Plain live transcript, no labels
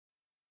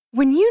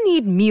When you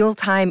need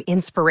mealtime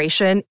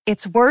inspiration,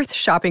 it's worth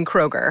shopping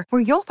Kroger,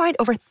 where you'll find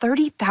over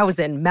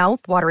 30,000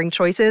 mouth-watering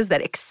choices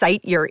that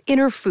excite your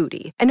inner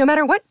foodie. And no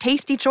matter what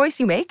tasty choice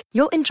you make,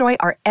 you'll enjoy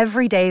our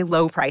everyday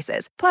low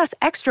prices, plus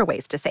extra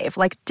ways to save,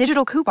 like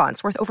digital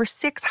coupons worth over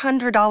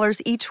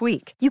 $600 each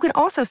week. You can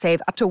also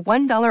save up to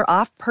 $1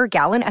 off per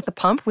gallon at the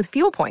pump with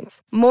fuel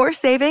points. More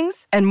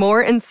savings and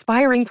more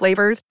inspiring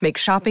flavors make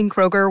shopping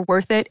Kroger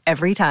worth it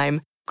every time.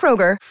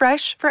 Kroger,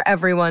 fresh for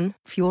everyone.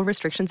 Fuel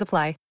restrictions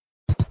apply.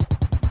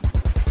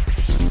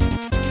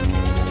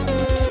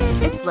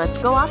 It's Let's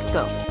Go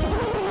Otsko.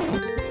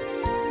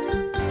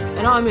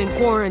 And I'm in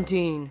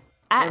quarantine.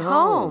 At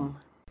home.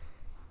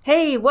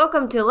 Hey,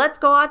 welcome to Let's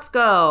Go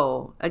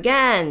Otsko.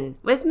 Again,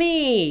 with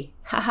me.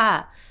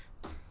 Haha.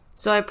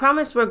 So I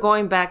promise we're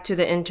going back to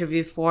the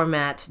interview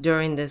format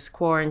during this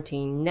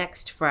quarantine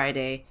next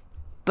Friday.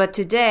 But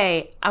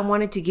today, I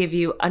wanted to give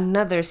you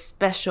another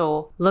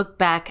special look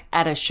back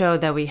at a show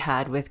that we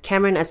had with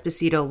Cameron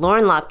Esposito,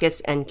 Lauren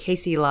Lapkus, and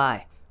Casey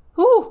Lai.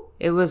 Whew!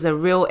 It was a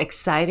real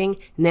exciting,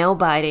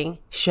 nail-biting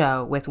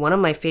show with one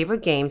of my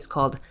favorite games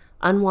called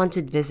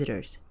Unwanted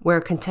Visitors, where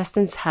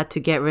contestants had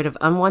to get rid of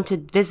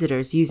unwanted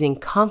visitors using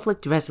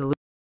conflict resolution.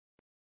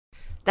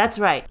 That's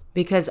right,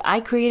 because I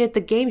created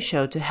the game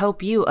show to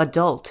help you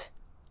adult.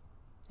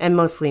 And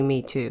mostly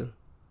me too.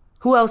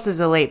 Who else is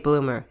a late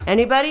bloomer?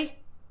 Anybody?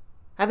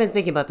 I've been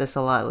thinking about this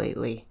a lot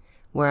lately,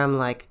 where I'm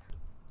like,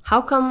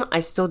 how come I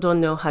still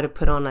don't know how to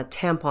put on a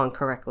tampon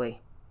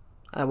correctly?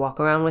 I walk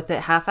around with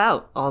it half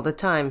out all the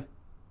time.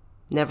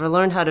 Never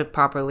learned how to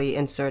properly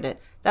insert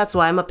it. That's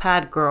why I'm a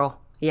pad girl.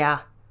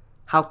 Yeah.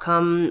 How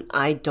come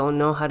I don't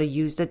know how to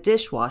use the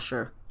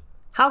dishwasher?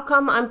 How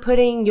come I'm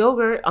putting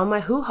yogurt on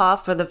my hoo-ha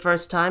for the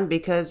first time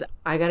because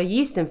I got a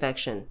yeast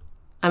infection?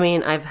 I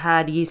mean, I've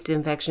had yeast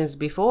infections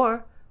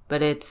before,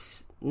 but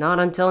it's not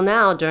until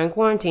now during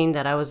quarantine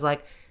that I was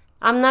like,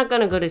 I'm not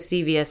going to go to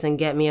CVS and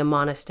get me a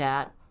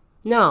Monistat.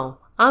 No,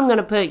 I'm going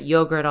to put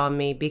yogurt on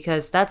me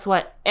because that's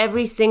what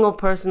every single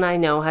person I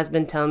know has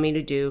been telling me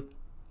to do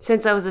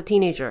since I was a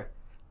teenager.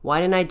 Why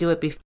didn't I do it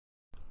before?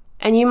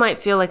 And you might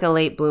feel like a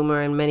late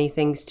bloomer in many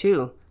things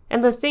too.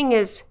 And the thing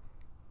is,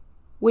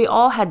 we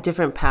all had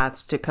different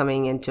paths to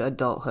coming into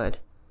adulthood.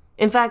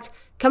 In fact,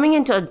 coming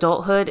into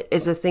adulthood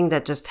is a thing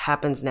that just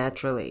happens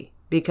naturally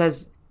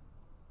because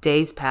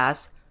days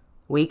pass,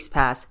 weeks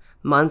pass,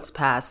 months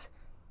pass,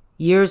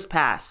 years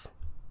pass.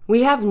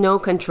 We have no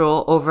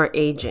control over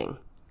aging.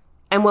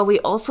 And what we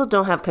also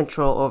don't have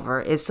control over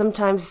is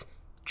sometimes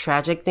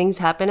tragic things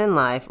happen in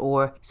life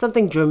or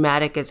something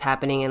dramatic is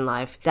happening in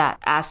life that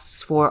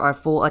asks for our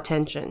full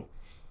attention.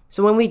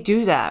 So when we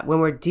do that, when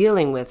we're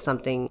dealing with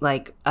something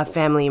like a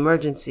family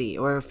emergency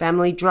or a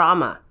family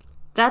drama,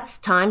 that's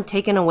time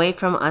taken away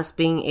from us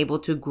being able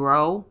to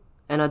grow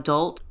an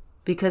adult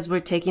because we're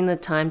taking the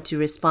time to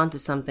respond to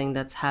something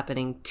that's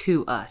happening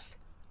to us.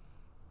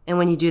 And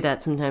when you do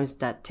that, sometimes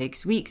that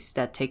takes weeks,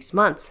 that takes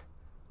months.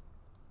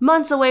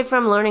 Months away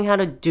from learning how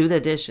to do the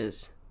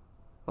dishes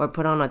or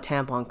put on a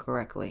tampon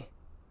correctly.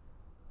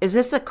 Is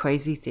this a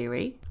crazy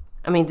theory?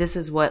 I mean, this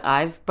is what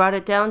I've brought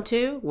it down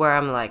to, where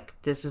I'm like,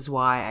 this is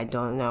why I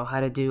don't know how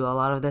to do a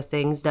lot of the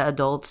things that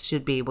adults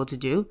should be able to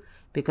do.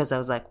 Because I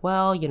was like,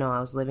 well, I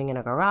was living in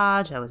a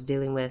garage. I was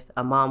dealing with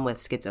a mom with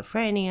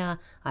schizophrenia.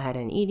 I had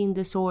an eating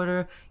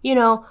disorder.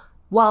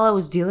 While I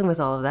was dealing with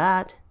all of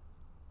that,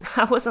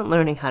 I wasn't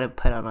learning how to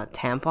put on a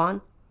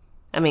tampon.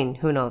 I mean,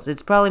 who knows?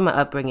 It's probably my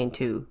upbringing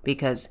too,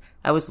 because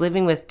I was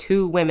living with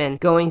two women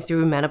going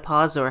through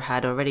menopause or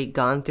had already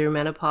gone through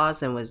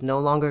menopause and was no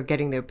longer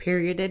getting their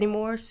period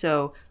anymore,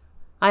 so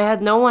I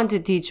had no one to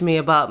teach me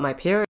about my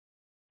period.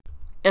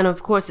 And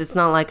of course, it's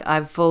not like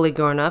I've fully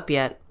grown up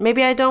yet.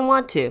 Maybe I don't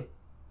want to.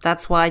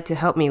 That's why to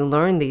help me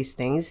learn these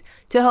things,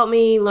 to help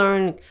me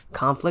learn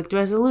conflict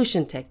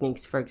resolution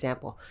techniques, for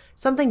example,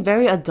 something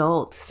very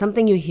adult,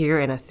 something you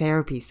hear in a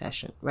therapy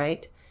session,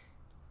 right?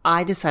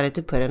 I decided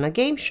to put in a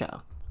game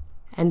show.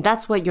 And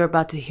that's what you're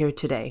about to hear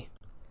today.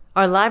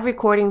 Our live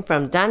recording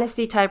from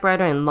Dynasty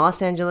Typewriter in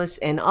Los Angeles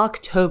in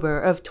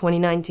October of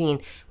 2019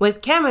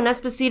 with Cameron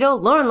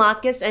Esposito, Lauren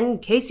Lapkus, and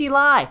Casey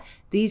Lai.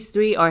 These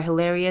three are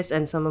hilarious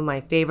and some of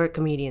my favorite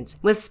comedians,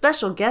 with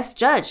special guest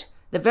judge,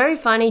 the very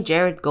funny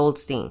Jared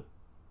Goldstein.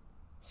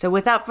 So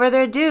without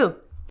further ado,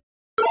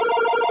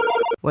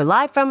 we're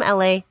live from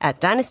LA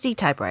at Dynasty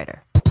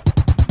Typewriter.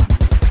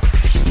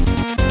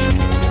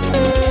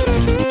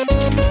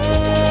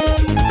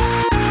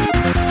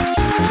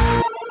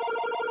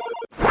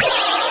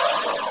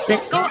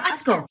 Let's Go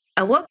Otsko,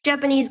 a woke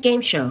Japanese game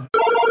show.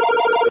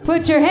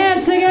 Put your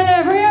hands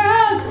together for your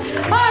host,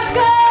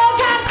 Otsko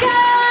Katsuka!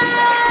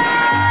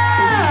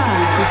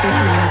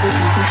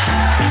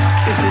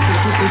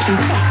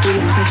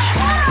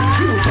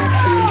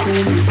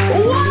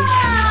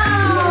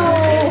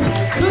 Wow!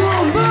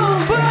 Boom, boom,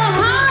 boom!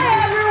 Hi,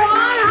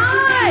 everyone!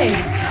 Hi!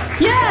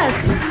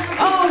 Yes!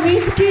 Oh, we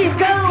keep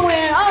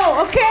going.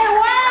 Oh, okay,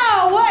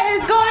 wow! What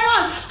is going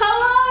on?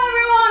 Hello,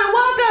 everyone, and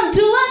welcome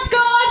to Let's Go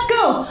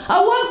Otsko,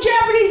 a woke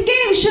Japanese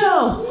game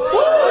show!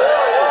 Woo!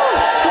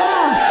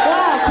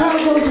 Wow, crowd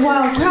goes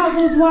wild, crowd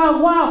goes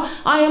Wow.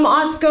 I am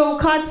Atsuko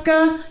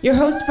Okatsuka, your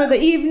host for the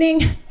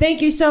evening.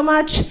 Thank you so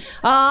much.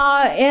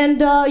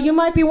 And you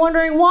might be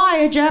wondering why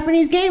a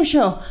Japanese game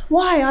show?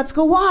 Why,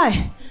 Atsuko,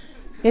 why?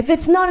 If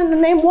it's not in the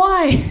name,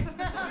 why?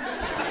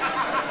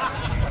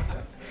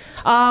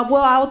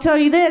 Well, I'll tell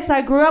you this.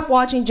 I grew up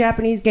watching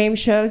Japanese game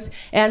shows,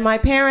 and my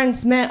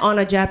parents met on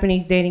a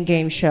Japanese dating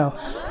game show.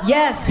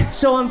 Yes,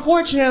 so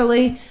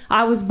unfortunately,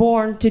 I was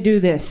born to do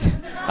this.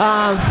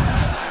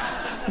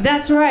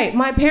 That's right.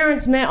 My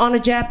parents met on a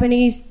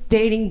Japanese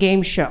dating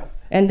game show,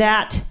 and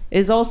that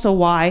is also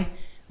why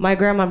my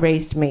grandma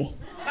raised me.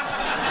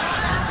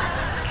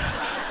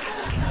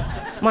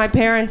 My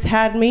parents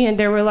had me, and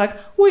they were like,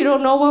 "We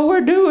don't know what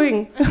we're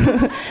doing."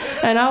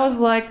 And I was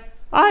like,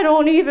 "I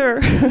don't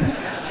either."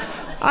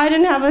 I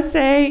didn't have a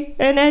say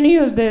in any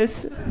of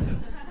this.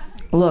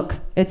 Look,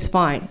 it's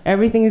fine.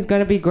 Everything is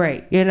gonna be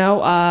great, you know?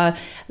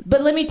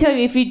 But let me tell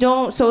you, if you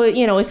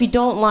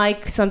don't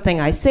like something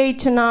I say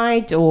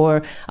tonight,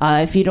 or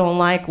if you don't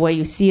like what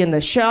you see in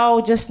the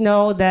show, just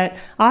know that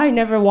I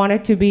never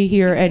wanted to be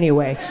here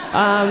anyway.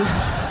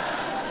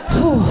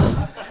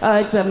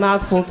 It's a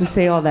mouthful to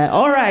say all that.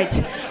 All right,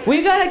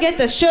 we gotta get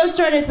the show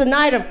started. It's a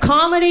night of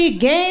comedy,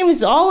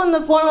 games, all in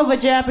the form of a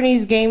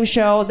Japanese game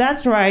show.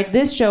 That's right,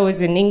 this show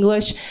is in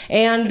English.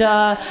 And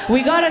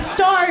we gotta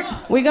start,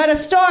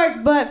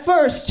 but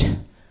first,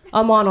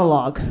 a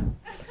monologue.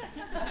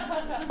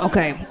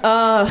 Okay,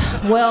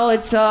 well,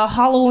 it's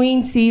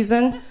Halloween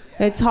season.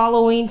 It's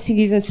Halloween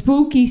season,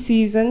 spooky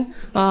season,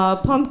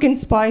 pumpkin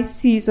spice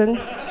season.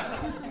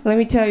 Let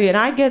me tell you, and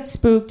I get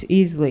spooked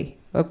easily.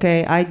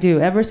 Okay, I do.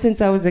 Ever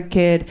since I was a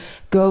kid,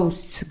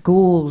 ghosts,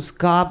 ghouls,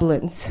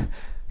 goblins,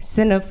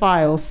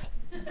 cinephiles,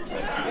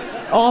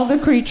 all the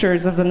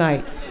creatures of the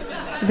night.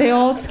 They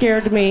all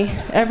scared me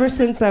ever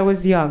since I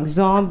was young.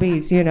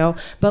 Zombies, you know.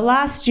 But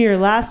last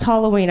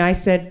Halloween, I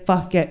said,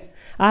 fuck it.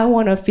 I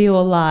want to feel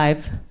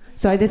alive.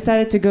 So I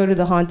decided to go to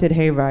the haunted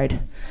hayride.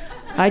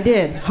 I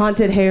did.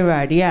 Haunted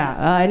hayride,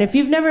 yeah. And if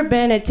you've never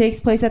been, it takes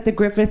place at the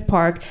Griffith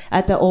Park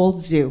at the old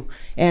zoo.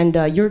 And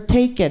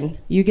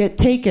you get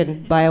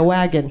taken by a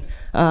wagon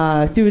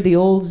through the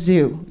old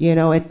zoo, you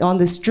know, on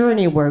this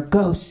journey where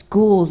ghosts,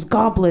 ghouls,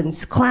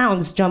 goblins,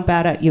 clowns jump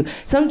out at you.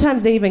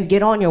 Sometimes they even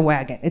get on your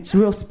wagon. It's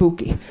real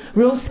spooky,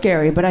 real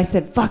scary. But I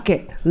said, fuck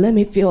it, let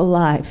me feel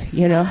alive,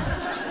 you know?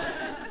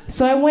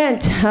 So I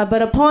went,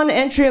 but upon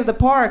entry of the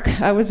park,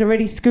 I was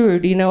already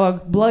screwed. You know, a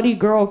bloody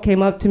girl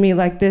came up to me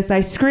like this. I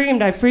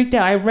screamed, I freaked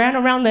out. I ran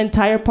around the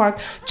entire park,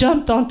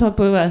 jumped on top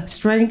of a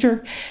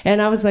stranger,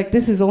 and I was like,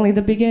 this is only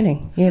the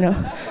beginning, you know?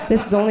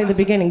 This is only the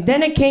beginning.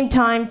 Then it came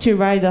time to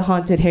ride the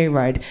haunted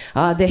hayride.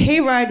 The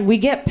hayride, we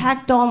get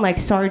packed on like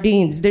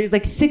sardines. There's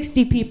like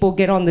 60 people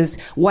get on this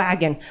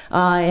wagon,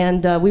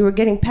 and we were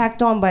getting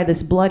packed on by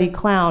this bloody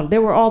clown. They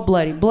were all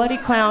bloody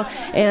clown,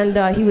 and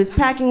he was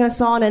packing us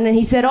on, and then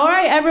he said, all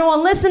right, everyone,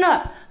 listen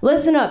up.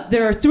 Listen up.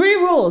 There are 3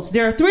 rules.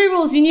 There are 3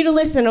 rules you need to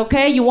listen,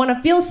 okay? You want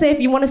to feel safe.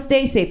 You want to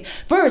stay safe.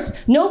 First,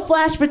 no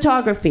flash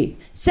photography.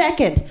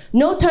 Second,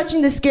 no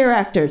touching the scare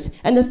actors.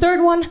 And the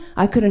third one,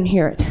 I couldn't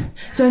hear it.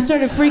 So I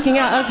started freaking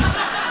out. I was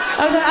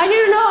like, I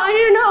need to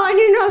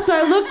know. So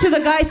I looked to the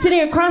guy sitting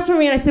across from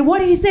me and I said, what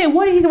did he say?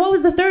 What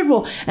was the third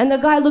rule? And the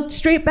guy looked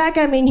straight back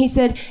at me and he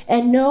said,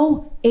 and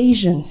no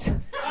Asians.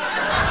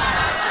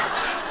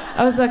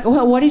 I was like,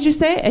 well, what did you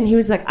say? And he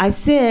was like, I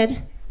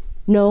said,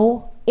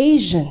 no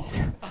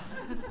Asians.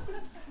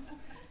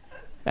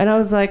 And I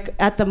was like,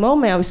 at the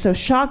moment, I was so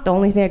shocked. The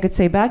only thing I could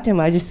say back to him,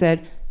 I just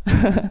said,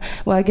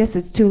 well, I guess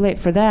it's too late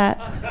for that.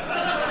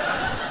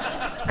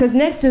 Because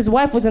next to his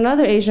wife was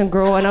another Asian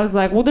girl, and I was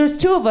like, well, there's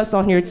 2 of us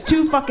on here. It's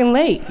too fucking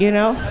late, you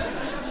know?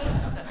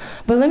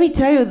 But let me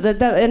tell you, and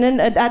then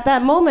at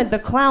that moment, the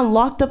clown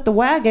locked up the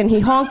wagon.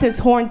 He honked his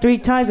horn 3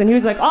 times, and he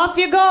was like, off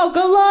you go,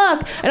 good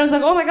luck. And I was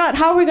like, oh my God,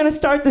 how are we going to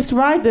start this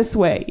ride this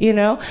way, you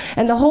know?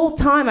 And the whole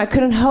time, I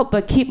couldn't help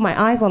but keep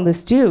my eyes on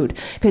this dude,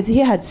 because he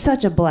had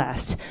such a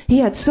blast. He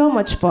had so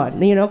much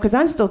fun, you know, because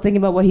I'm still thinking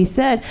about what he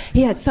said.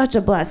 He had such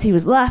a blast. He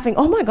was laughing.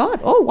 Oh my God,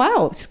 oh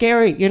wow,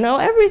 scary, you know,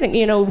 everything,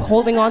 you know,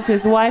 holding on to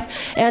his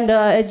wife. And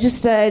I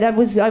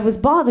was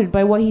bothered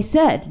by what he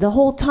said the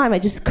whole time. I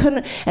just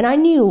couldn't, and I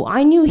knew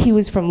he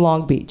was from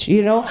Long Beach,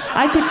 you know.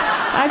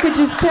 I could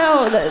just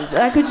tell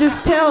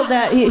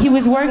that he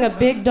was wearing a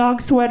big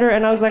dog sweater,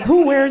 and I was like,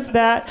 who wears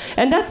that?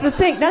 And that's the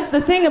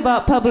thing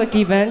about public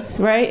events,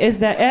 right? Is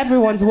that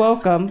everyone's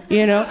welcome,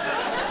 you know.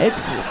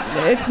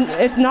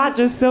 It's not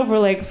just Silver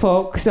Lake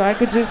folk. So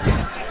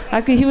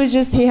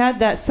he had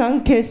that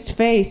sun-kissed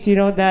face, you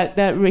know, that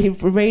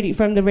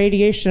from the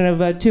radiation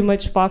of too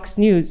much Fox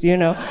News, you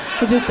know.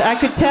 I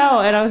could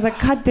tell, and I was like,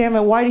 God damn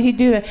it, why did he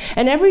do that?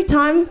 And every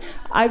time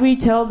I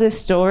retell this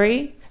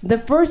story, the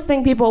first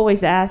thing people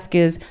always ask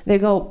is, they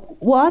go,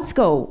 well,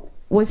 Atsuko,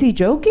 was he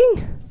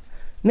joking?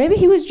 Maybe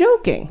he was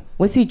joking.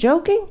 Was he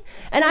joking?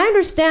 And I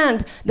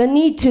understand the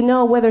need to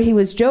know whether he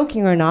was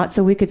joking or not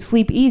so we could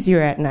sleep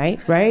easier at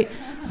night, right?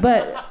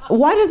 But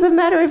why does it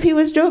matter if he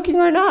was joking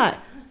or not?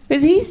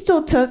 Because he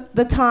still took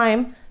the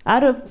time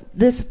out of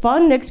this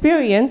fun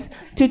experience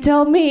to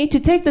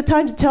take the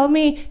time to tell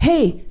me,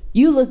 hey,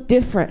 you look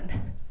different.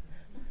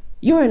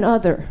 You're an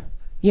other,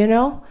 you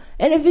know?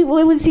 And if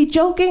was he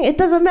joking? It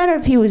doesn't matter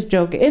if he was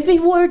joking. If he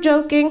were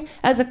joking,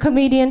 as a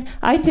comedian,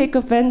 I take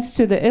offense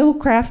to the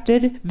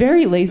ill-crafted,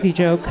 very lazy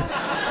joke.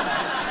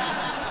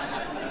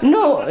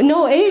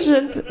 No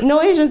Asians,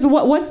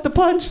 what's the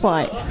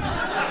punchline?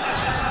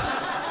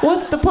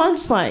 What's the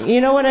punchline? You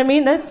know what I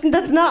mean?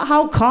 That's not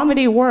how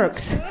comedy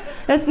works.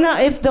 That's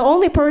not, if the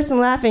only person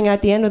laughing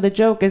at the end of the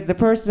joke is the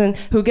person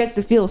who gets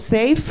to feel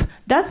safe,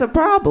 that's a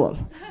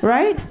problem,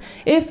 right?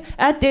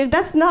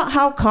 That's not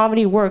how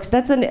comedy works.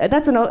 That's an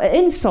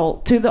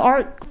insult to the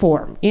art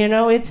form. You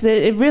know, it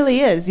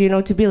really is, you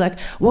know, to be like,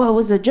 well, it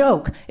was a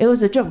joke. It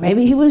was a joke.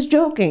 Maybe he was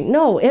joking.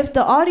 No, if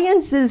the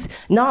audience is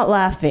not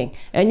laughing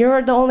and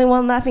you're the only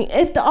one laughing,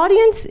 if the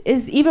audience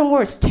is even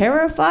worse,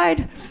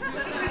 terrified,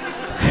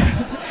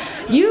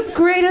 you've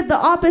created the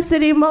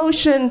opposite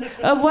emotion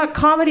of what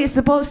comedy is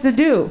supposed to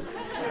do.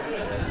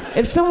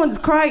 If someone's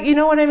crying, you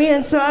know what I mean?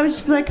 And so I was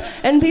just like,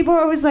 and people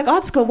are always like,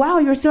 Atsuko, wow,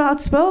 you're so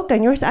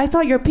outspoken. I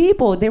thought your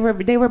people, they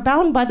were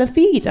bound by the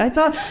feet. I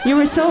thought you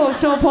were so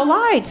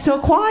polite, so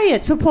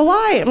quiet, so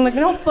polite. I'm like,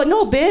 no,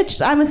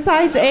 bitch, I'm a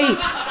size 8.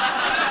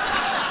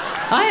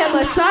 I am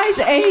a size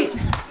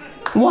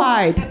 8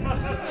 wide.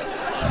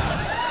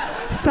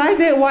 Size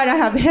 8 wide, I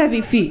have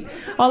heavy feet.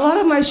 A lot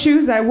of my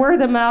shoes, I wear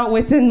them out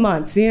within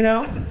months, you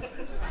know?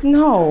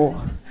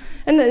 No.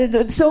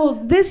 And so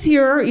this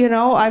year, you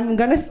know, I'm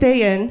gonna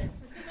stay in.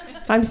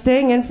 I'm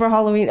staying in for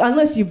Halloween,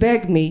 unless you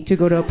beg me to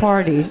go to a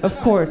party, of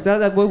course.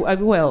 I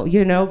will,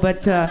 you know,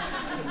 but...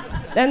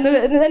 And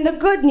the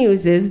good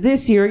news is,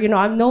 this year, you know,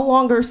 I'm no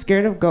longer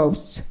scared of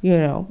ghosts, you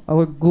know,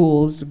 or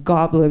ghouls,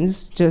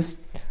 goblins,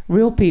 just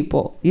real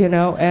people, you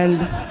know,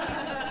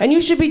 and you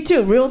should be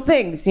too, real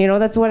things, you know,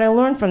 that's what I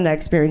learned from that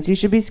experience. You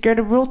should be scared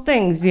of real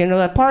things, you know,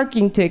 like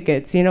parking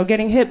tickets, you know,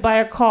 getting hit by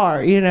a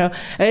car, you know.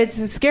 It's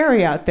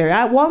scary out there.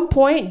 At one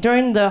point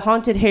during the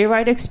haunted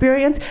hayride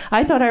experience,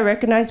 I thought I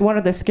recognized one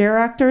of the scare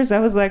actors. I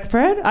was like,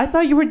 Fred, I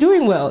thought you were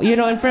doing well, you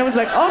know, and Fred was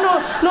like, oh,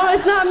 no,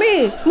 it's not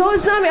me. No,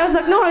 it's not me. I was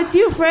like, no, it's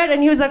you, Fred.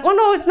 And he was like, oh,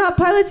 no, it's not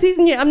pilot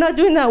season yet. I'm not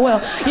doing that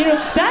well. You know,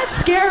 that's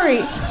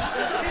scary.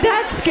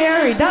 That's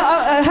scary.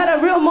 I had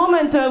a real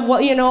moment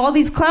of, you know, all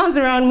these clowns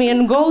around me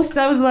and ghosts.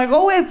 I was like,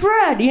 oh, wait,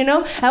 Fred, you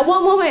know? At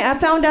one moment, I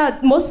found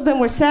out most of them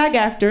were SAG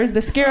actors,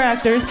 the scare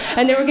actors,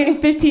 and they were getting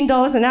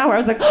 $15 an hour. I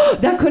was like, oh,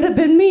 that could have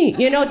been me.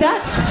 You know,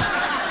 that's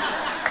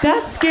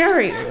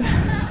scary.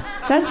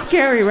 That's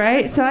scary,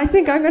 right? So I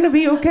think I'm going to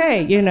be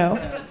okay, you know?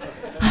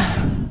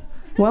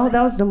 Well,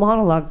 that was the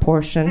monologue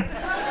portion.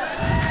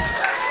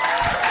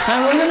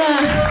 And we're going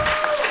to...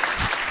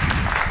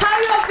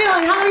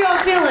 How are y'all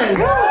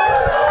feeling?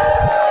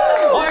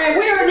 All right,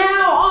 we are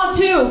now on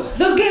to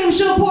the game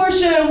show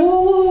portion,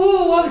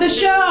 of the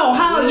show.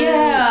 How,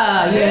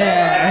 yeah.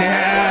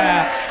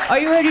 Are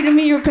you ready to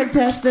meet your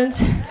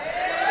contestants?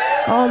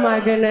 Oh my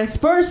goodness.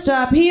 First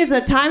up, he is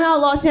a Time Out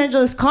Los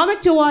Angeles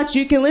comic to watch.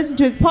 You can listen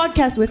to his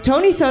podcast with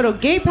Tony Soto,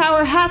 Gay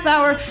Power Half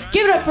Hour.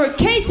 Give it up for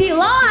Casey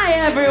Lai,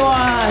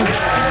 everyone.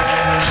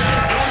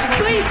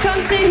 Please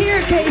come sit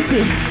here,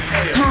 Casey.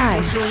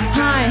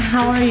 Hi,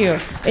 how are you?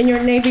 In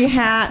your Navy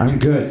hat. I'm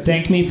good.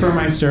 Thank me for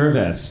my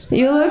service.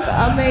 You look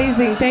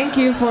amazing. Thank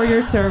you for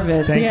your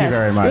service. Thank you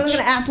very much. You're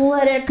looking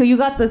athletic. You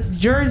got this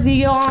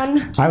jersey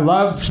on. I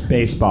love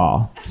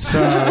baseball.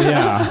 So,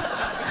 yeah.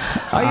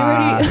 Are you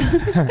ready?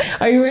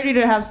 Are you ready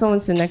to have someone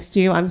sit next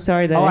to you? I'm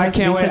sorry that it has I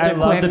can't to be wait. such I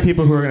love the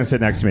people who are going to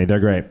sit next to me. They're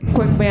great.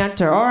 Quick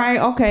banter. All right.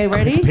 Okay.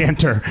 Ready? Quick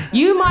banter.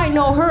 You might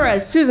know her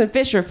as Susan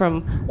Fisher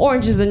from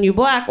Orange Is the New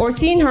Black, or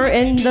seen her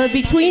in the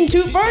Between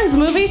Two Ferns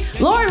movie.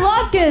 Lauren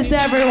Loftus,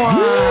 everyone.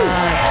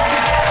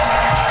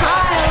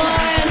 Hi,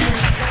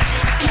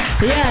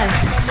 Lauren.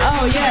 Yes.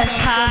 Oh, yes.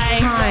 Hi.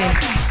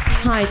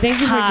 Hi, thank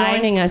you for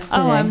joining us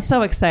today. Oh, I'm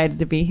so excited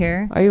to be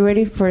here. Are you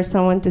ready for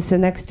someone to sit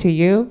next to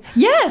you?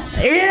 Yes!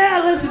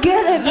 Yeah, let's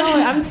get it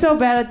going. I'm so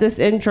bad at this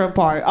intro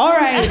part. All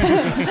right.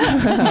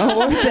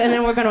 And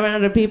then we're going to run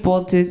out of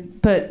people to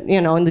put,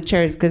 you know, in the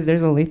chairs because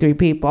there's only 3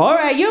 people. All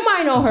right, you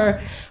might know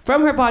her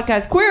from her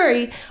podcast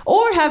Query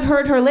or have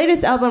heard her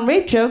latest album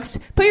Rape Jokes.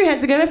 Put your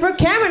hands together for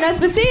Cameron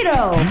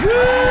Esposito.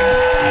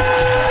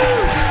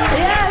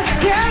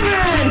 Yes,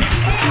 Cameron.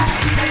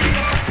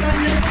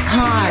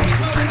 Hi.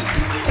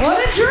 What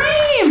a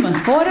dream!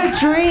 What a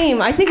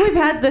dream. I think we've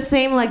had the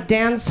same like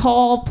dance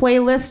hall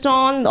playlist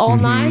on all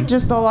night.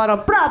 Just a lot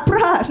of brah,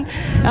 brah.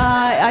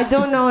 I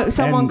don't know.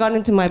 Someone got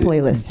into my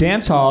playlist.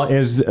 Dance hall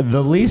is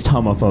the least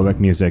homophobic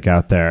music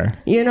out there.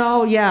 You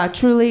know, yeah,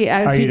 truly.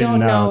 If you don't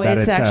know,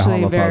 it's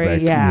actually very,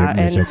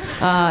 music.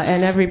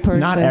 And every person.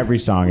 Not every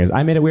song is.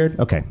 I made it weird?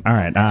 Okay. All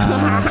right.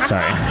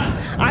 Sorry.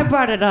 I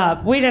brought it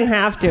up. We didn't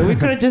have to. We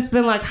could have just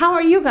been like, how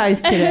are you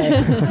guys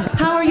today?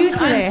 How are you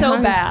today? I'm so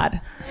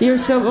bad. You're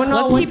so... Well,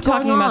 no, let's keep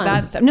talking about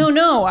that stuff.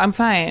 No, I'm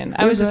fine.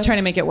 I was just trying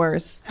to make it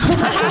worse. Take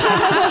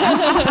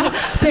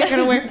it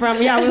away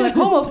from... Yeah, we're like,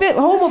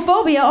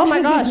 homophobia. Oh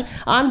my gosh.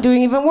 I'm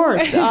doing even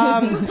worse.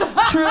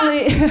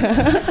 Truly...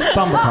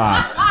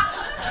 Bumbleclaw.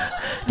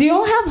 Do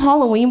y'all have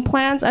Halloween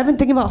plans? I've been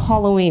thinking about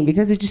Halloween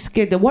because it just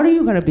scared. What are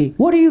you gonna be?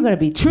 What are you gonna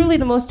be? Truly,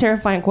 the most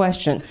terrifying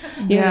question.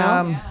 You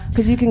know,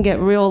 because you can get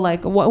real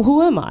like,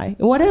 who am I?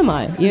 What am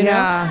I? You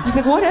know, just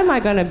like what am I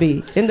gonna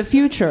be in the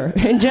future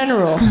in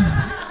general?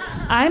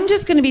 I'm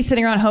just going to be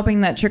sitting around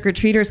hoping that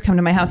trick-or-treaters come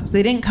to my house because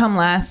they didn't come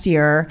last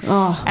year.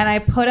 Oh. And I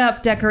put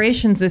up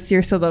decorations this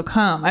year so they'll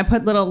come. I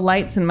put little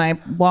lights in my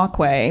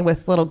walkway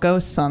with little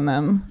ghosts on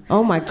them.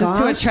 Oh my gosh. Just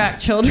to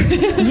attract children.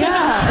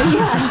 Yeah.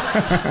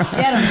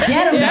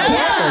 Get them.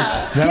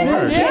 That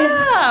works.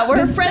 Yeah,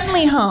 we're a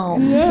friendly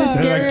home. Yeah.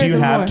 Like, do you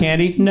have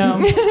candy?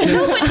 No.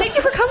 Thank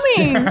you for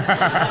coming.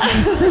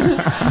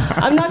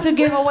 I'm not to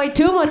give away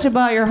too much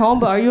about your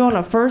home, but are you on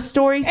a first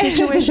story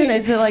situation?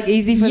 Is it like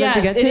easy for them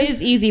to get to? Yes, it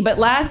is easy. But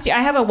last year,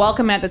 I have a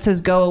welcome mat that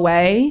says "Go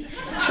away,"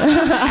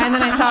 and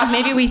then I thought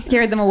maybe we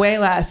scared them away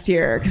last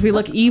year because we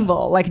look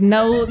evil, like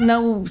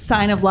no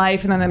sign of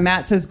life, and then the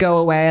mat says "Go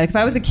away." Like if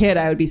I was a kid,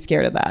 I would be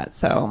scared of that.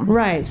 So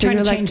right, so trying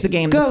you're to like, change the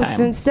game this ghosts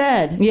time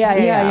instead.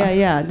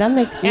 Yeah. That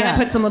makes. And I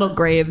put some little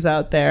graves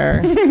out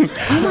there.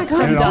 Oh my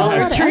god,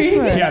 Dollar Tree.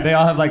 Yeah, they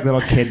all have like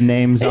little kid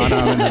names on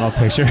them and little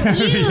picture.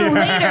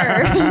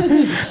 Later.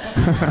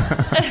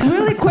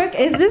 Really quick,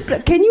 is this?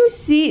 Can you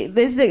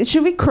see?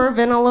 Should we curve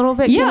in a little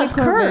bit? Yeah, Can we let's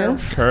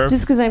curve.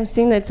 Just because I'm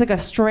seeing that it's like a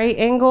straight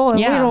angle. And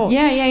Yeah. we don't,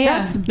 Yeah.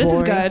 That's This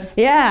is boring. good.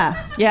 Yeah.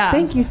 Yeah.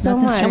 Thank you so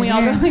much. And we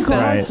all go like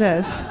this.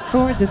 Gorgeous.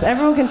 Gorgeous.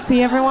 Everyone can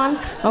see everyone?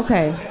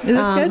 Okay. Is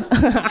this good?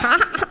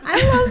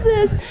 I love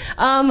this.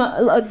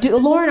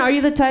 Lauren, are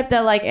you the type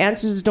that like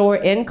answers the door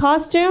in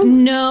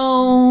costume?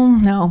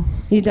 No.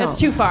 You don't. That's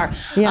too far.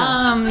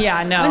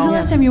 Yeah. No. When's the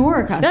last time you wore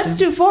a costume? That's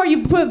too far.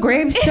 You put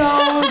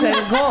gravestones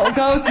and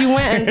ghosts. You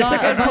went and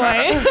got a bunch.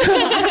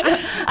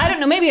 I don't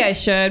know. Maybe I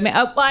should.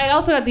 I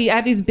also have I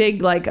have these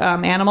big like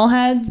animal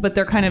heads, but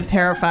they're kind of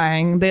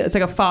terrifying. It's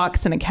like a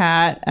fox and a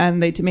cat,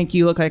 and they make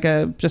you look like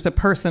just a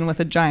person with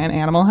a giant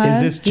animal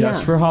head. Is this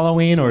just for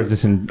Halloween, or is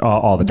this in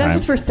all the time? That's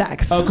just for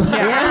sex. Oh, cool.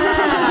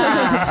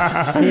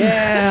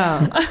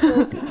 Yeah.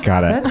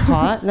 Got it.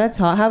 That's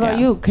hot. How about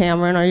you,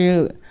 Cameron? Are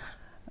you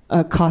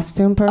a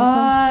costume person?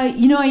 I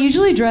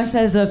usually dress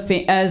as a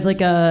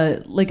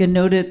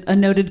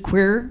noted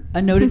queer.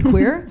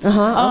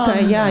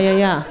 Okay.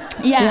 Yeah.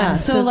 Yeah.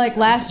 So like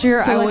last year,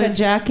 so I like was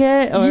a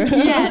jacket. Or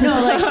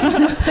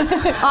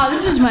this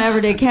is just my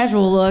everyday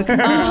casual look.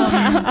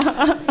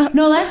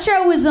 No, last year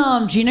I was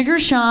Gina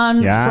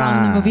Gershon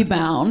from the movie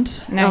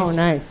Bound. Nice. Oh,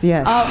 nice.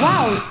 Yes.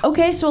 Wow.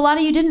 Okay, so a lot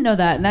of you didn't know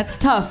that, and that's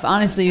tough.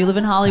 Honestly, you live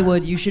in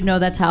Hollywood. You should know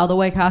that's how the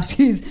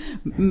Wachowskis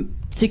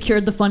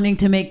secured the funding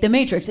to make The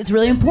Matrix. It's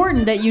really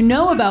important that you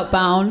know about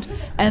Bound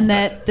and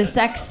that the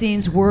sex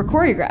scenes were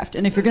choreographed.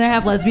 And if you're going to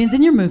have lesbians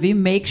in your movie,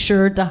 make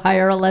sure to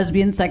hire a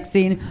lesbian sex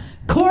scene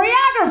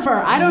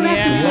choreographer. I don't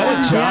have to be What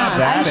a job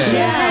that is.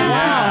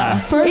 Yeah.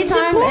 First It's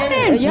time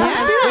important.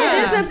 I'm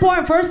serious. It is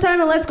important. First time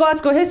in Let's Go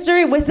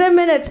history. Within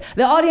minutes,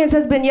 the audience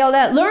has been yelled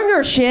at. Learn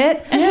your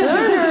shit.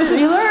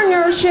 You learn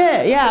your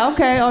shit. Yeah.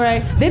 Okay. All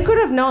right. They could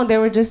have known. They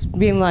were just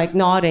being like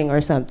nodding or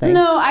something.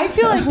 No, I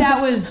feel like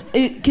that was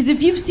it. Because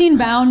if you've seen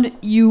Bound,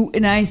 you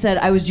and I said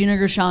I was Gina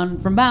Gershon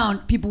from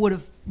Bound, people would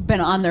have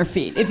been on their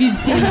feet if you've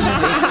seen the movie.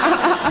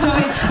 So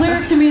it's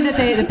clear to me that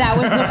that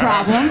was the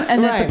problem,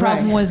 and that the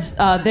problem was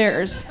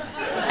theirs.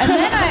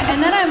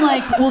 And then I'm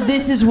like, well,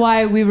 this is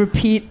why we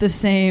repeat the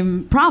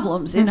same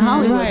problems in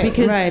Hollywood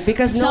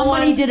because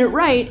somebody did it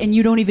right, and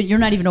you're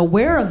not even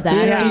aware of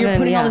that. Yeah, so you're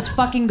putting all this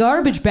fucking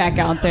garbage back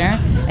out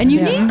there, and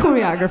you need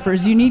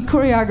choreographers. You need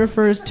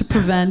choreographers to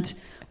prevent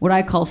what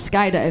I call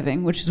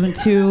skydiving, which is when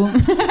two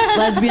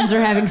lesbians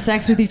are having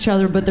sex with each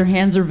other, but their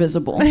hands are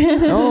visible.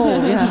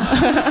 Oh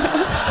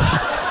yeah.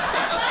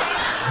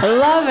 I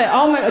love it.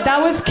 Oh my,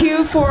 that was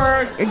cue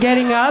for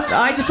getting up.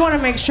 I just want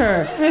to make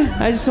sure.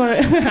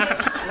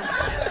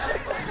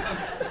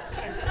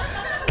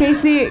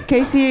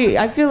 Casey,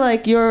 I feel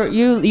like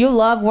you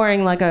love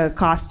wearing like a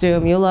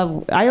costume.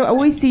 I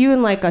always see you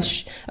in like a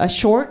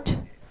short.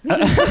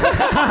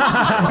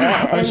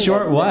 A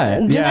short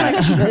what?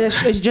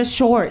 Just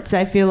shorts.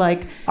 I feel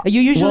like you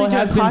usually do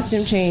a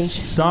costume change.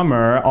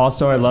 Summer.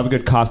 Also, I love a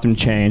good costume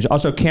change.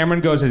 Also,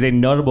 Cameron goes as a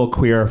notable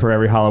queer for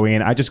every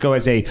Halloween. I just go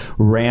as a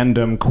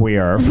random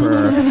queer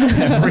for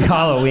every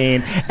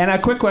Halloween. And a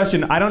quick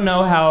question. I don't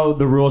know how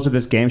the rules of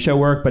this game show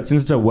work, but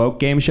since it's a woke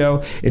game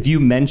show, if you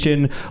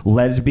mention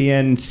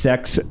lesbian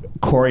sex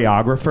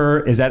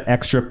choreographer, is that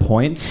extra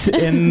points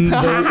in the...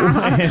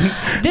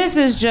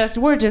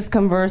 We're just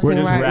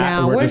conversing right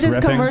now. We're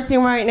just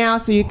conversing right now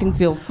so you can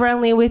feel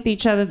friendly with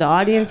each other. The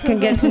audience can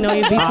get to know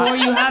you before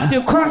you have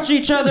to crush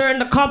each other in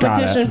the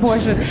competition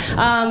portion.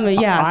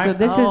 So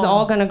this is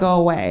all going to go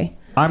away.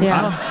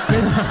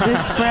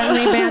 This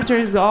friendly banter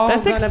is all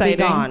going to be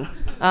gone.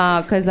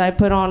 Because I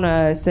put on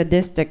a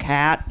sadistic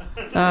hat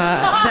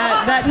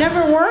that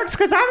never works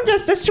because I'm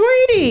just a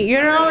sweetie,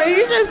 you know.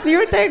 You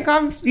think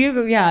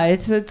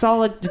it's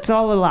all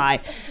a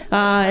lie.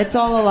 It's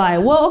all a lie.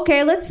 Well, okay,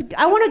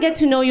 I want to get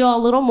to know you all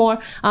a little more.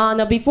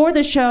 Now, before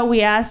the show,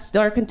 we asked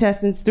our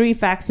contestants 3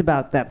 facts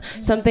about them.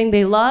 Something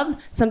they love,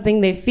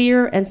 something they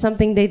fear, and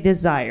something they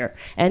desire.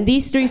 And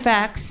these 3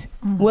 facts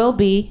will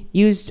be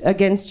used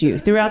against you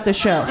throughout the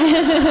show.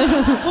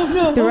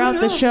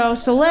 The show.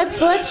 So let's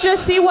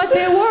just see what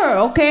they were,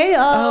 okay?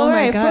 All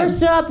right,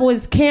 first up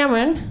was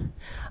Cameron.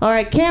 All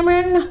right,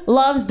 Cameron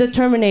loves the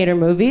Terminator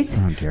movies,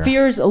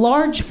 fears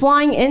large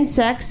flying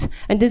insects,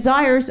 and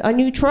desires a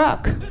new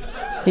truck.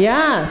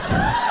 Yes.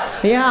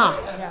 Yeah.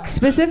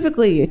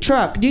 Specifically, a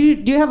truck. Do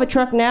you have a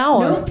truck now?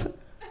 Or? Nope.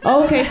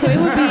 Oh, okay, so it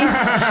would be...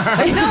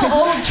 There's no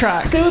old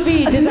truck. So it would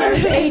be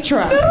desires a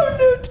truck. No,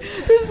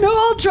 there's no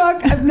old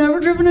truck. I've never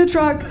driven a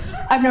truck.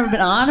 I've never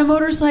been on a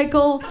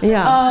motorcycle.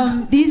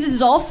 Yeah. This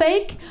is all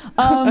fake,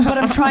 but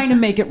I'm trying to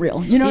make it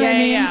real. You know what I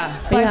mean? Yeah.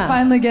 By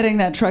finally getting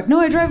that truck. No,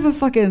 I drive a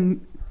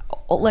fucking...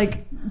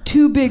 like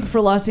too big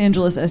for Los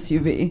Angeles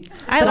SUV.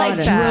 I like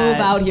that. Drove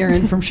out here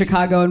and from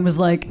Chicago and was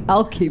like,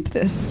 I'll keep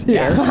this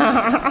here.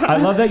 I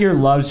love that your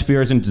loves,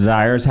 fears, and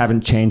desires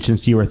haven't changed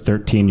since you were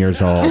 13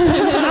 years old.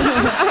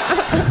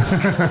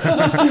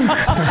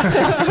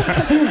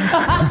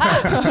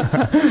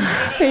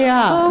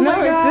 Yeah. Oh my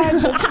God,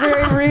 that's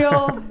very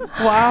real.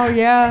 Wow,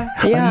 yeah.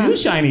 A new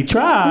shiny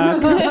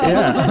truck.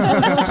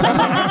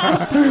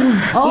 Yeah.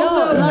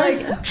 Also,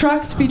 like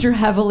trucks feature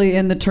heavily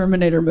in the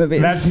Terminator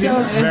movies. That's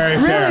very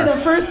really, fair. the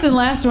first and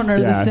last one are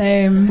the Yeah.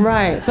 same.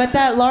 Right, but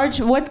that large,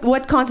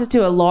 what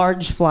constitutes a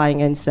large flying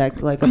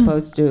insect, like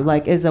opposed to,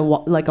 like, is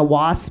like a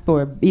wasp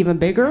or even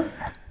bigger?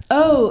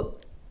 Oh,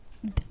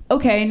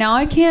 okay. Now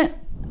I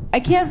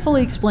can't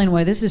fully explain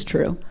why this is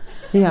true.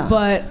 Yeah.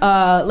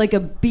 But like a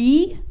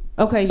bee,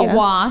 Okay, yeah. a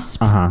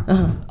wasp,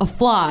 a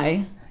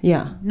fly,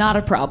 Yeah. not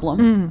a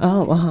problem.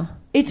 Oh,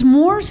 It's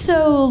more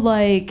so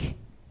like,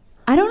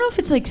 I don't know if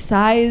it's like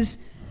size.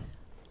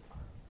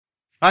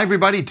 Hi,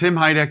 everybody. Tim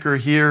Heidecker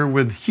here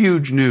with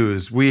huge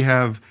news. We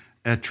have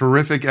a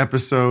terrific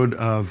episode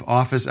of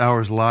Office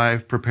Hours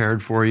Live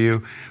prepared for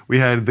you. We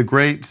had the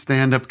great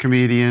stand-up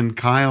comedian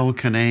Kyle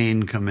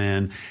Kinane come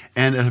in,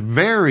 and a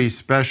very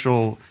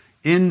special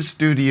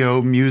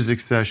in-studio music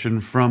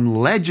session from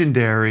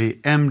legendary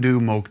Mdou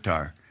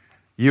Mokhtar.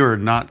 You're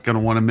not going to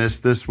want to miss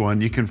this one.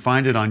 You can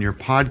find it on your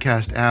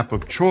podcast app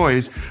of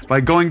choice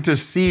by going to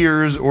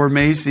Sears or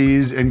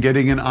Macy's and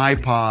getting an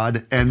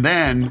iPod and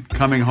then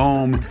coming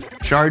home,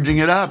 charging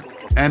it up,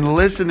 and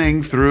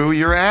listening through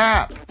your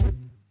app.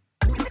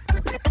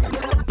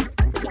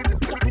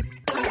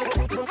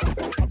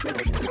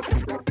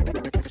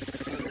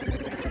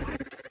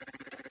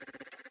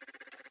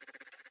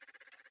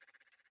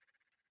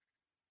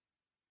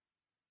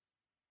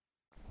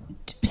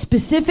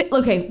 Specific.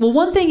 Okay. Well,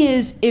 one thing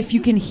is if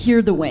you can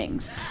hear the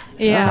wings.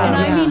 Yeah. And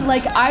I mean,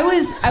 like, I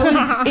was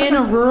in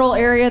a rural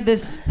area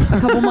a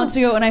couple months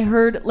ago, and I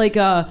heard like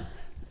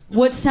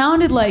what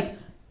sounded like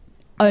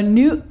a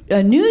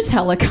news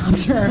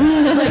helicopter.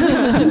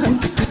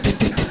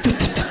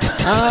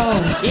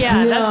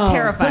 Yeah, that's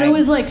terrifying. But it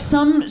was like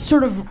some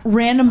sort of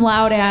random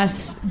loud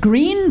ass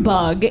green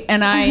bug,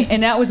 and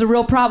that was a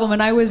real problem.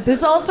 And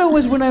this also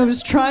was when I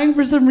was trying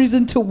for some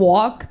reason to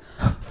walk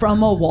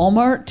from a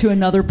Walmart to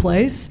another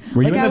place.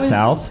 Were you in the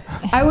South?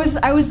 I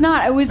was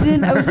not. I was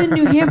in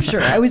New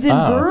Hampshire. I was in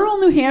rural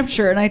New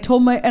Hampshire, and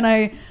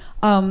I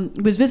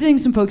was visiting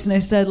some folks, and I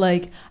said,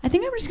 like, I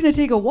think I'm just gonna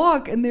take a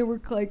walk, and they were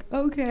like,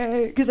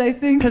 okay,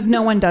 because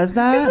no one does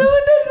that. Because no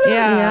one does that.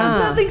 Yeah.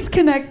 Nothing's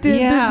connected.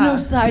 Yeah. There's no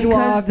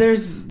sidewalk. because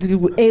there's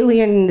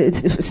alien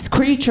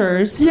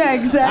creatures Yeah,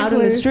 exactly. out in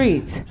the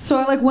streets. So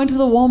I went to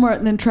the Walmart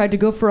and then tried to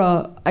go for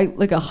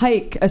a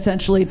hike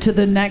essentially to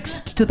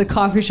the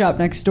coffee shop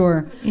next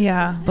door.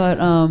 Yeah. But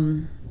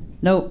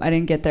nope, I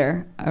didn't get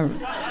there. I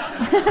turned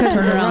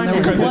around, there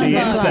was Because of one the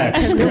bug.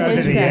 insects. Because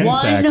of the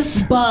One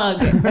insects.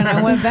 bug. And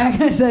I went back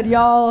and I said,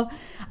 y'all,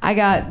 I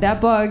got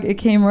that bug. It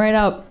came right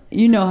up.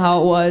 You know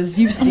how it was.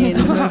 You've seen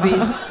the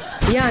movies.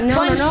 Yeah,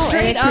 no.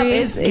 Straight up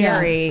is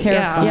scary. Yeah,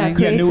 terrifying. Yeah, Yeah,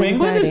 creates New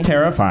England is anxiety.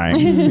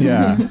 terrifying.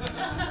 Yeah.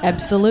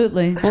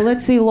 Absolutely. Well,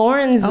 let's see.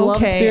 Lauren's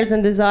loves, Okay. fears,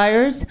 and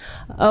desires.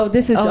 Oh,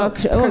 this is...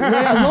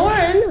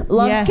 Lauren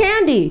loves Yeah.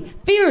 candy.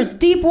 Fears,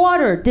 deep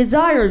water.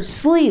 Desires,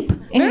 sleep.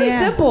 Very Yeah.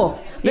 simple.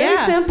 Very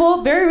Yeah.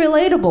 simple. Very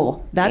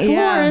relatable. That's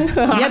Lauren.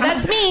 Yeah,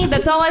 that's me.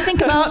 That's all I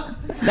think about.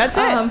 That's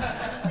it.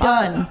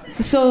 Done.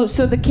 So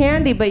the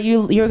candy, but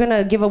you're going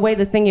to give away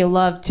the thing you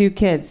love to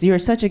kids. You're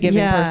such a giving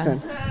Yeah.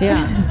 person.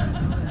 Yeah.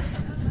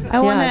 I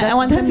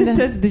want them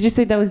to... Did you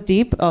say that was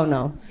deep? Oh,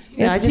 no.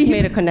 Yeah, I It's just deep.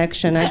 made a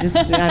connection. I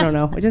don't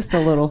know. Just a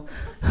little.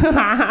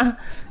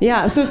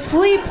 Yeah. So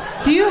sleep.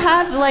 Do you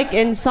have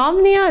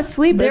insomnia?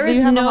 Sleep? There Do you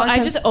is have a no. hard I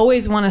time- just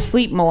always want to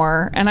sleep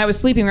more, and I was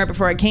sleeping right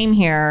before I came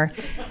here.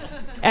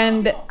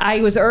 And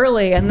I was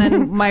early, and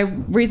then my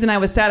reason I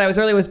was sad I was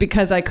early was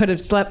because I could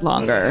have slept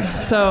longer.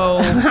 So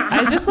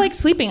I just like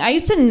sleeping. I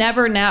used to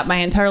never nap my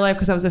entire life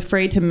because I was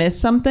afraid to miss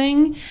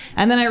something.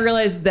 And then I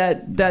realized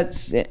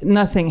that's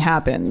nothing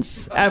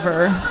happens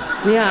ever.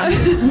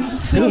 Yeah.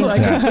 So I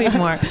can sleep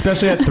more.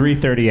 Especially at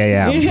 3:30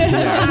 a.m.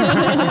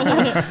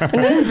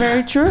 And that's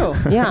very true.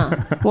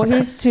 Yeah. Well,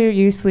 here's to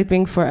you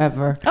sleeping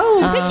forever.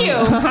 Oh, thank you.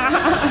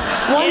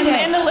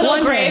 In the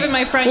little grave in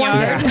my front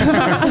yard.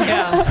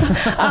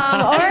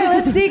 All right,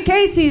 let's see.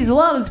 Casey's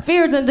loves,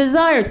 fears, and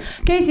desires.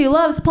 Casey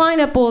loves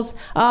pineapples.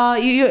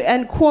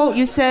 And quote,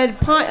 you said,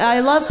 I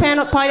love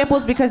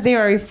pineapples because they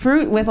are a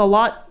fruit with a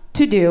lot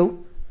to do.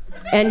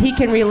 And he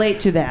can relate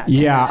to that.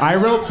 Yeah, I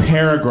wrote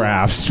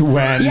paragraphs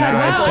when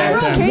I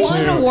sent them.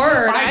 One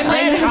word.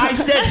 I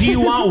said, do you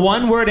want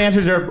one-word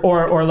answers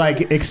or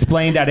like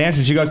explained out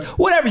answers? She goes,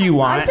 whatever you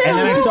want. And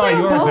then I saw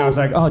yours and I was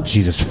like, oh,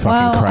 Jesus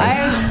fucking Christ.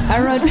 I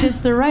wrote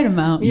just the right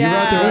amount. You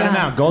wrote the right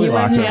amount.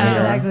 Goldilocks over here.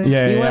 Exactly.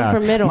 Yeah, you went for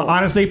middle.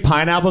 Honestly,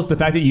 pineapples, the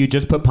fact that you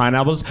just put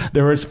pineapples,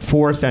 there was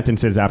 4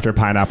 sentences after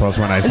pineapples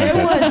when I sent it.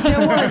 There was.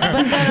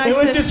 But then It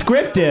was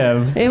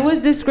descriptive. It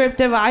was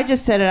descriptive. I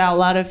just said it out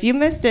loud. If you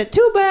missed it,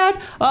 too bad.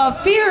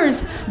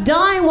 Fears,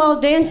 dying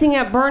while dancing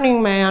at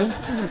Burning Man.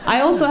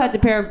 I also had to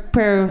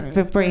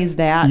paraphrase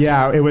that.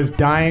 Yeah, it was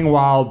dying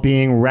while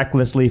being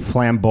recklessly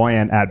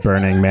flamboyant at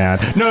Burning Man.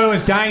 No, it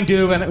was dying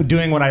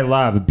doing what I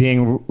love,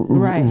 being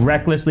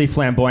recklessly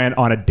flamboyant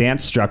on a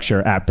dance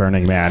structure at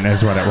Burning Man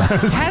is what it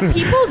was. Have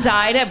people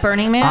died at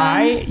Burning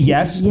Man?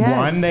 Yes.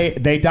 One,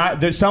 they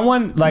died. There's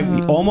someone like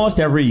almost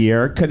every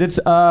year because it's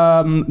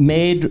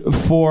made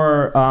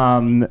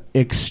for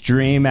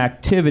extreme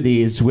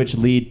activities which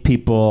lead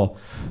people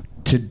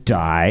to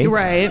die.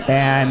 Right.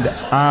 And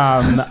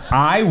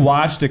I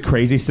watched a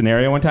crazy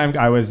scenario one time.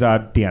 I was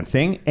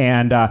dancing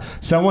and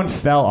someone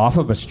fell off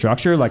of a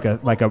structure like it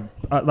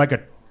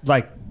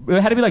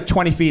had to be like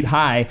 20 feet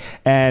high,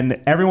 and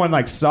everyone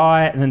like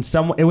saw it, and then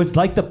it was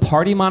like the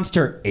party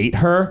monster ate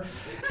her,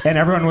 and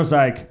everyone was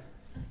like,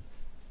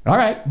 all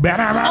right. Oh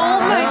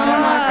my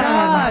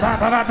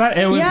God.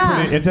 It was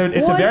it's a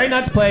very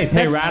nuts place.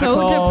 Hey,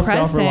 radical, so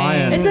depressing.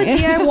 self-reliant. It's a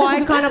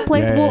DIY kind of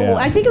place. Yeah.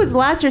 I think it was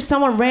last year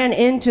someone ran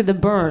into the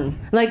burn.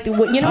 Like,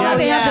 you know how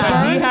they have the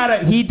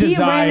burn? He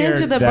desired ran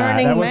into the that.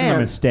 Burning That wasn't Man. a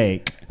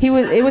mistake. He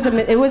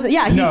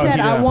said,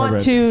 I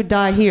want to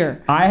die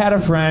here. I had a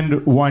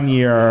friend one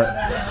year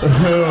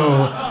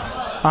who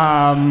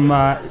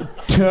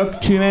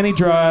took too many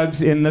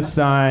drugs in the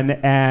sun,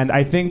 and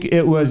I think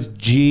it was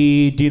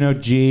G. Do you know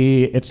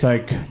G? It's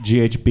like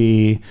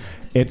GHB.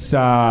 It's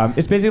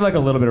basically like a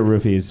little bit of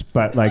roofies,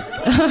 but like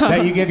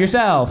that you give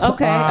yourself.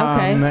 Okay.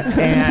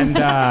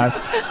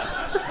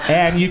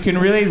 And you can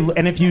really,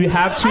 and if you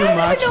have too much. I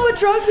don't even know what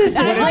drug this is.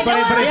 I was like,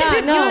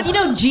 you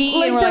know,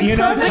 G. Like and the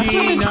premise G,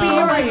 of the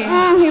story.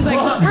 He's like,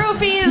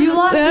 roofies. You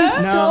lost her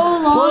so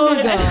long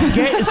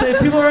ago. So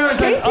people are always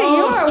like,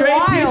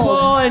 straight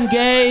people and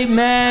gay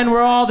men,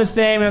 we're all the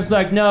same. And it's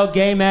like, no,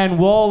 gay men,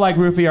 we'll like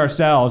roofie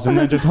ourselves and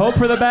then just hope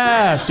for the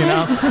best, you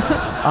know?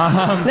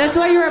 That's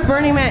why you're at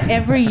Burning Man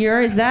every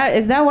year? Is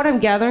that what I'm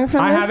gathering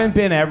from this? I haven't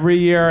been every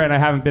year, and I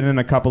haven't been in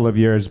a couple of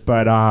years,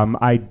 but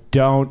I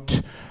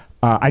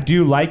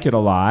do like it a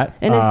lot.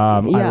 And I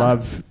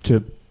love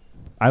to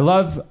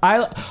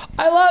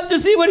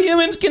see what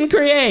humans can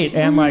create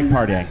and like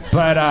partying.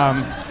 But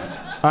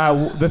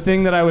the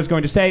thing that I was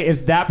going to say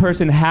is that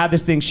person had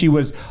this thing. She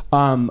was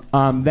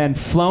then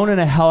flown in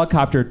a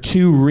helicopter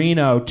to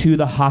Reno to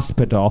the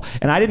hospital,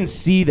 and I didn't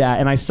see that.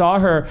 And I saw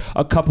her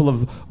a couple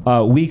of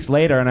weeks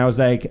later, and I was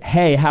like,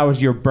 "Hey, how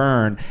was your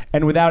burn?"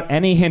 And without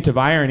any hint of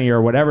irony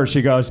or whatever,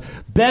 she goes,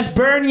 "Best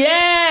burn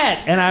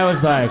yet!" And I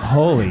was like,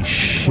 "Holy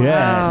shit,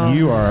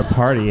 you are a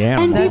party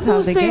animal." And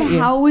people say,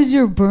 "How was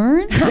your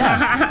burn?"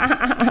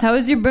 How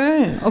was your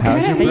burn? Okay.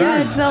 How's your burn?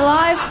 Yeah, it's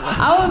alive.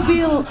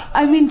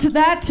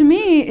 To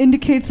me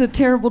indicates a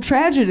terrible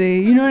tragedy.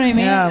 You know what I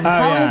mean? Yeah.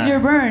 How was your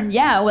burn?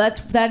 Yeah, well,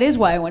 that is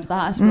why I went to the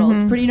hospital.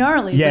 It's pretty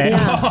gnarly.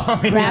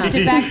 But wrapped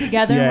it back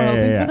together. and we're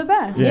hoping for the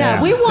best.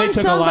 Yeah, we won took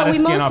a some, lot but of we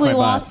skin off mostly my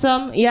lost butt.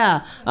 some.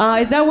 Yeah.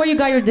 Is that where you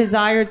got your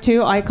desire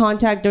to eye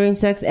contact during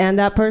sex and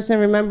that person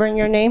remembering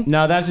your name?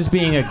 No, that's just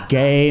being a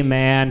gay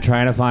man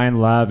trying to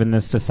find love in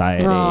this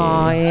society.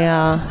 Oh,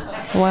 yeah.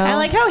 Well, I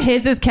like how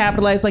his is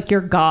capitalized like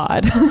you're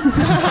God.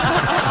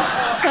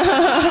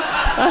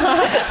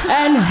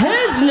 and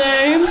his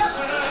name,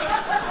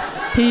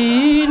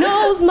 he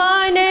knows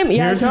my name.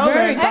 Yeah, Here's it's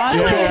very hoping.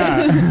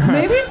 gospel.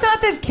 Maybe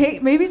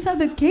it's not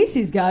that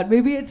Casey's God.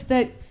 Maybe it's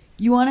that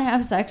you want to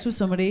have sex with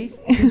somebody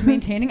who's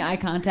maintaining eye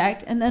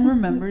contact and then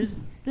remembers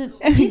that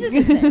Jesus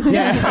is in. That's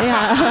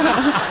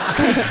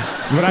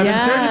what I've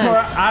been searching for.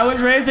 I was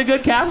raised a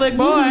good Catholic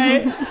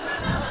boy.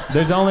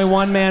 There's only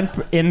one man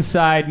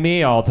inside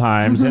me all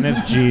times, and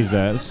it's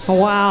Jesus.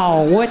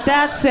 Wow. With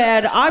that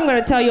said, I'm going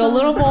to tell you a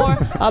little more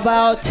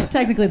about...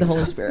 Technically, the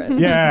Holy Spirit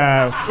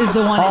Yeah. is the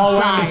one All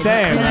inside. one the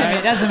same, You know what I right? mean?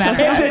 It doesn't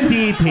matter. It's a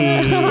DP.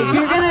 If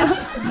you're gonna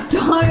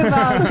talk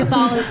about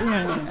Catholic, you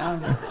know what I mean? I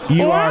don't know.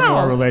 You are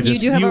more religious. You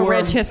do have a were-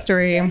 rich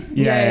history.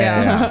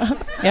 Yeah.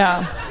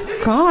 Yeah.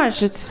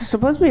 gosh, it's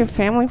supposed to be a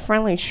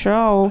family-friendly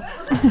show.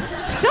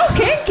 So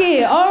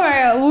kinky. All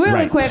right, really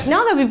Right. quick.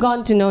 Now that we've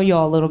gotten to know you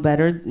all a little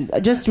better,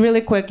 just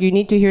really quick, you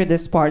need to hear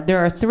this part. There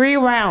are 3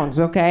 rounds,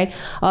 okay?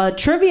 A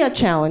trivia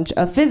challenge,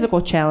 a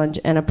physical challenge,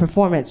 and a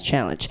performance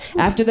challenge.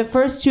 After the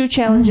first 2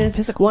 challenges,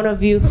 one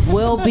of you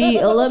will be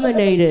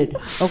eliminated,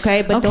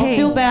 okay? But don't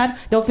feel bad.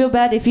 Don't feel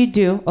bad if you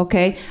do,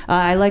 okay?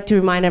 I like to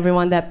remind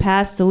everyone that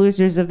past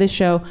losers of this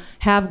show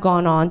have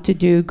gone on to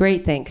do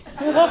great things.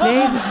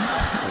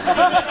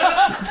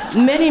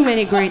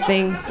 Many great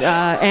things.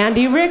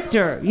 Andy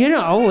Richter, you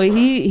know,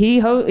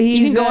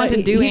 he's go on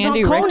to do he's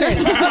Andy on Conan.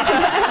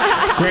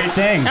 Richter? Great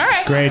things. All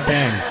right. Great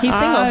things. He's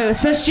single.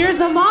 Sashir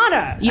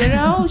Zamata, you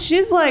know,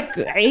 she's like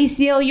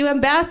ACLU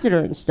ambassador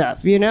and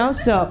stuff, you know.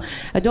 So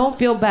don't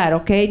feel bad,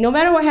 okay? No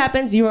matter what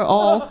happens, you are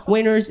all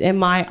winners in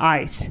my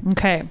eyes.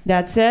 Okay.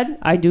 That said,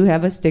 I do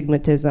have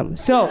astigmatism.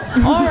 So,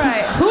 all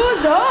right,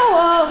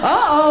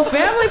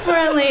 family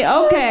friendly.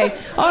 Okay,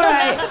 all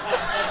right.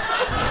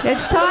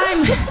 It's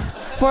time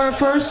for our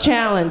first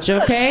challenge,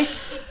 okay?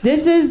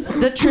 This is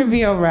the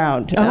trivia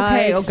round.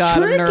 Okay, it's oh God,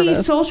 I'm tricky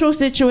nervous. social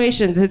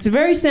situations. It's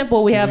very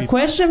simple. We have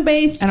questions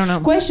based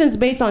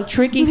on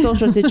tricky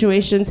social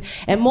situations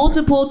and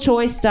multiple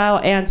choice style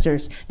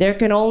answers. There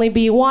can only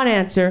be one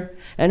answer,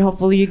 and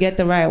hopefully you get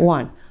the right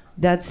one.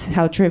 That's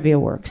how trivia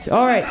works.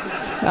 All right.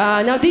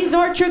 Now, these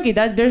are tricky.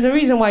 There's a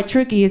reason why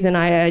tricky is in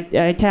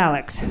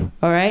italics.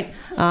 All right?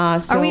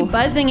 So Are we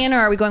buzzing in or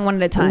are we going one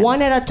at a time?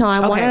 One at a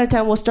time. One Okay. at a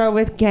time. We'll start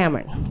with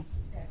Cameron.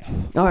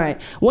 All right.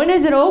 When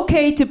is it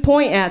okay to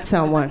point at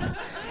someone?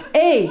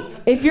 A,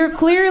 if you're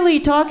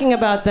clearly talking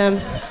about them.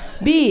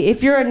 B,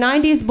 if you're a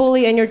 90s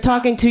bully and you're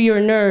talking to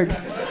your nerd.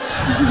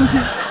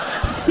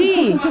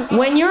 C,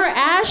 when you're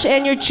Ash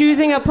and you're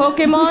choosing a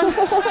Pokemon.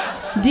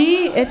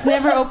 D, it's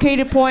never okay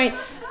to point.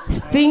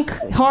 Think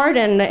hard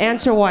and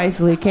answer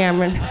wisely,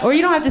 Cameron. Or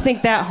you don't have to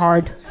think that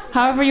hard.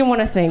 However you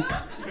want to think.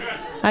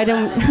 I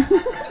don't...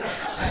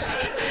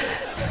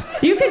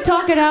 You can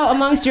talk it out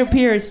amongst your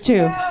peers,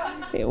 too.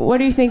 What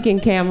are you thinking,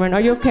 Cameron?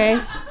 Are you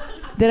okay?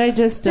 Did I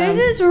just... This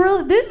is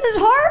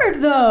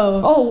hard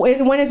though. Oh,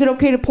 when is it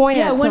okay to point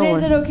at someone? When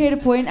is it okay to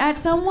point at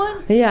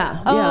someone?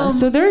 Yeah.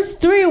 So there's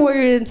 3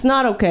 where it's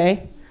not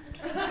okay.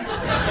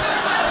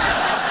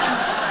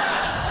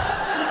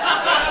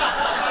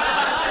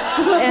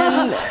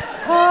 And...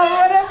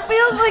 But it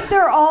feels like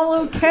they're all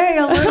okay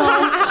a little.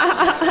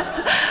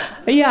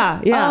 Yeah.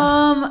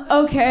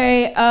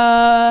 Okay.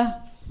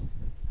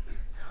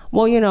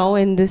 Well, you know,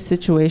 in this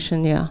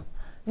situation, yeah.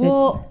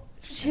 Well,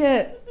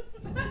 shit.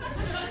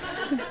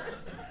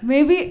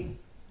 Maybe.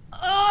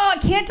 Oh, I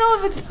can't tell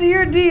if it's C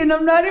or D, and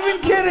I'm not even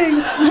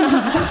kidding.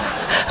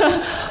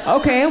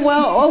 Okay,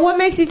 well, what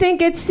makes you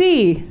think it's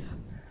C?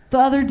 The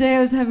other day, I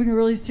was having a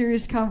really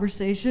serious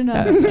conversation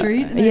on the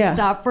street, and Yeah. I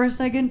stopped for a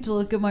second to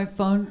look at my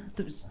phone.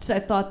 I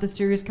thought the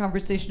serious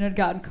conversation had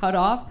gotten cut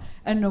off,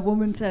 and a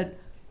woman said,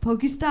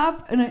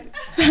 "Pokestop," and I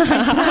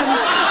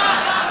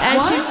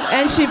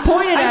She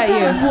pointed I at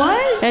said, you.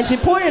 "What?" And she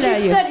pointed at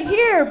She you. said,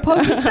 "Here,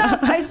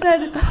 Pokestop." I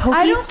said,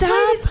 "I don't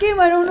play this game.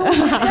 I don't know what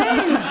you're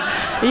saying."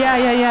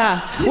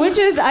 Yeah. Which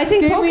is, I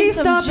think Gave me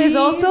some Pokestop is G.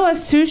 also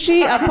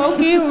a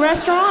poke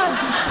restaurant.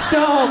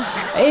 So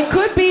it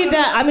could be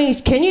that, I mean,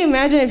 can you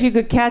imagine if you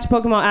could catch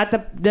Pokemon at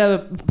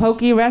the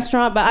poke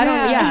restaurant? But I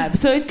don't, Yeah.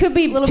 So it could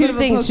be Little 2 bit of a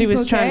things she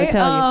was poke, trying to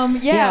tell you.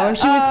 yeah, or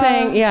she was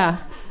saying, yeah.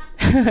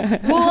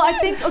 Well, I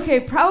think,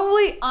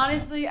 probably,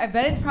 honestly, I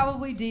bet it's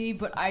probably D,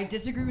 but I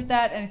disagree with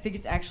that, and I think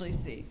it's actually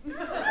C.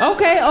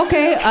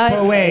 Okay.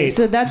 But wait.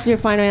 So that's your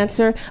final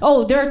answer.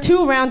 Oh, there are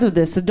 2 rounds of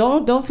this, so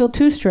don't feel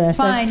too stressed.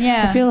 Fine,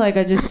 yeah. I feel like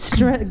I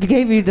just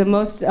gave you the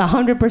most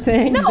 100%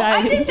 anxiety. No,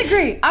 I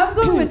disagree. I'm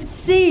going with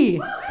C.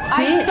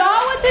 I saw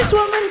what this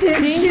woman did.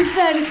 C? She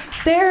said,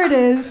 "There it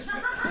is."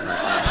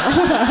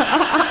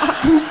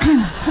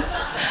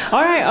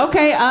 All right,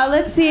 okay.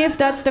 Let's see if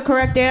that's the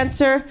correct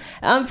answer.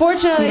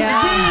 Unfortunately, it's B.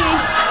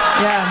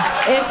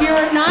 Yeah. If you're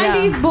a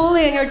 90s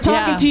bully and you're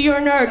talking to your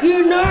nerd,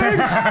 you nerd,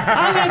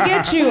 I'm gonna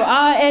get you.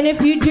 And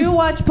if you do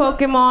watch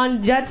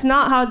Pokemon, that's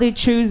not how they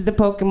choose the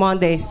Pokemon.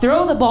 They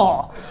throw the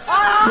ball.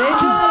 They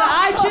throw the,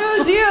 I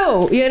choose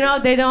you. You know,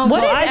 they don't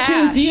What go, is I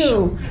choose Ash?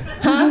 you.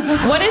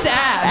 What is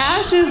Ash?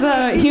 Ash is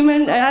a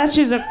human. Ash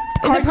is a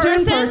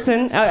cartoon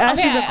person? Ash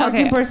is a Okay,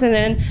 cartoon okay. person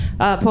in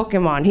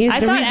Pokemon. He's I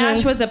the thought reason.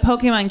 Ash was a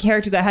Pokemon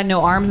character that had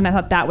no arms, and I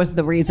thought that was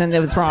the reason it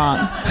was wrong.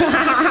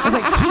 I was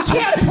like, he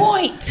can't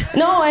point.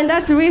 No, and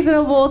that's a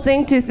reasonable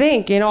thing to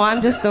think. You know,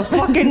 I'm just a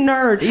fucking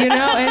nerd, you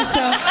know? And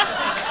so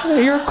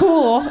you're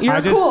cool.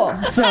 You're cool.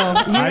 So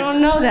you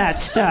don't know that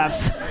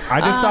stuff.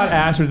 I just thought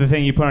Ash was the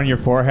thing you put on your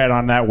forehead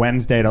on that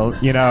Wednesday to,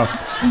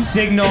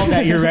 signal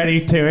that you're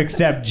ready to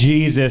accept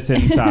Jesus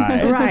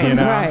inside. Right, you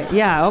know? right.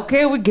 Yeah,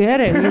 okay, we get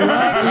it. You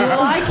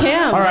like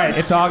him. All right,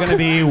 it's all going to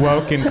be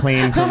woke and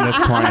clean from this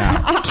point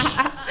out.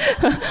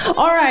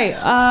 All right,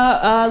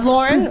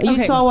 Lauren, you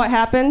Okay. saw what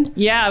happened.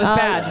 Yeah, it was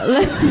bad.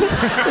 Let's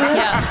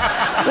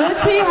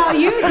see how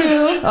you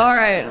do. All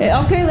right.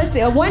 Okay, let's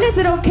see. When is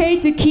it okay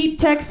to keep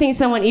texting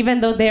someone even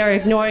though they are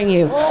ignoring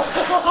you?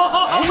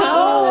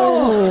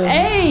 Oh.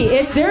 A,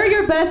 if they're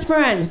your best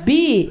friend.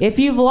 B, if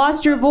you've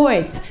lost your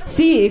voice.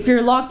 C, if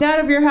you're locked out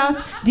of your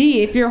house.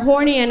 D, if you're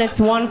horny and it's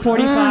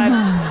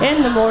 1:45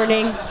 in the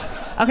morning.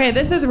 Okay,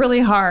 this is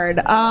really hard.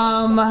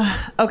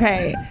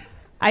 Okay.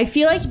 I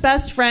feel like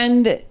best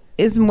friend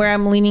is where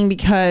I'm leaning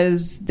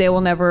because they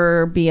will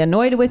never be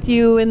annoyed with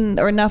you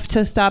or enough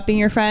to stop being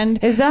your friend.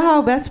 Is that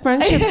how best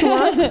friendships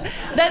work?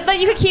 that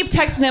you could keep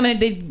texting them and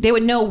they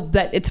would know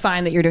that it's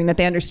fine that you're doing that.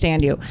 They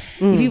understand you.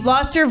 If you've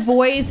lost your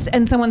voice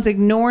and someone's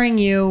ignoring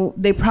you,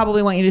 they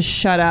probably want you to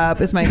shut up,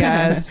 is my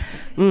guess.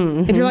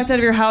 If you're locked out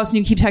of your house and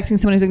you keep texting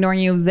someone who's ignoring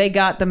you, they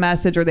got the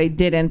message or they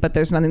didn't, but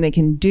there's nothing they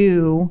can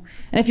do.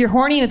 And if you're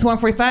horny and it's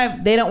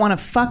 1:45, they don't want to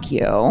fuck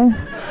you.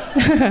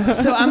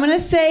 So I'm going to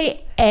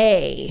say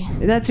A.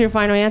 That's your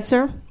final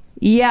answer?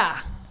 Yeah.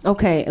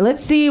 Okay,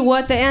 let's see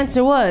what the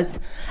answer was.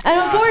 And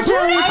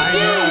unfortunately, it's C.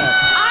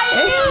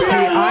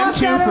 I'm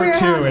 2 for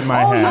 2 in my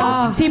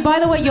head. See, by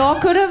the way, y'all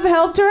could have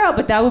helped her out,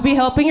 but that would be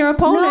helping your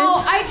opponent.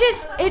 No,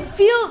 it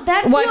feels.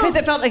 Why? Because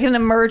it felt like an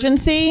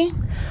emergency?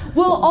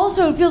 Well,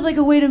 also, it feels like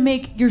a way to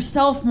make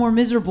yourself more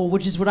miserable,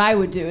 which is what I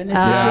would do in this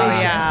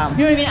situation. Yeah. You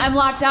know what I mean? I'm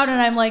locked out,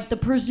 and I'm like, the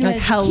person who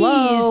Like, has the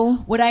hello?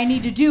 keys, what I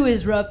need to do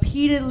is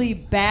repeatedly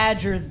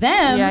badger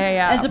them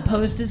Yeah. as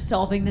opposed to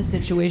solving the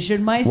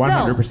situation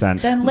myself.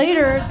 100%. Then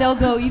later, they'll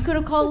go, you could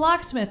have called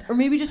locksmith, or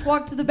maybe just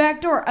walked to the back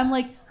door. I'm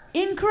like,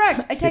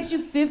 incorrect. I text you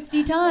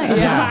 50 times.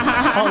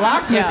 Oh,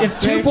 locksmith, it's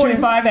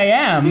 2:45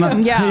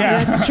 a.m.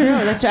 Yeah. That's true.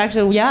 That's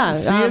actually, yeah.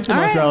 C is the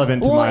most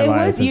relevant to Well, my it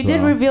life was. You as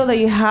did well. reveal that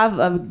you have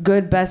a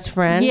good best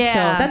friend. Yeah. So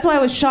that's why I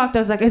was shocked. I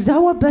was like, is that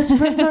what best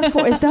friends are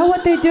for? Is that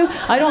what they do?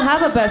 I don't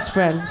have a best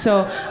friend.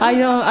 So I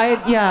don't.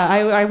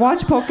 I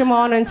watch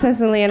Pokemon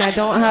incessantly, and I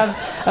don't have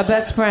a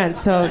best friend.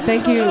 So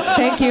thank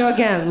you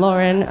again,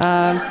 Lauren.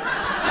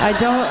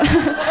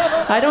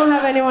 I don't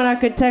have anyone I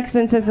could text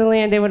incessantly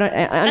and they would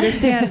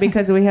understand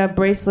because we have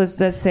bracelets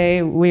that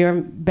say we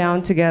are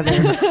bound together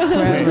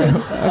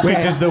forever. Okay.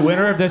 Wait, does the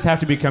winner of this have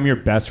to become your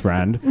best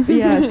friend?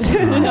 Yes.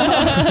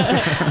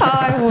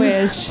 I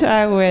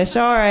wish.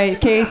 All right,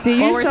 Casey,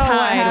 you Well, saw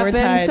what happened.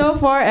 We're tied. So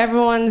far,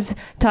 everyone's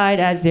tied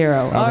at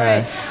 0. All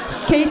right.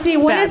 Casey,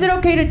 when is it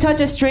okay to touch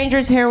a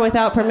stranger's hair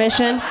without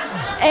permission?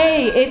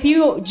 A, if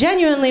you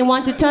genuinely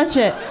want to touch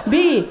it.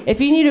 B, if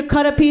you need to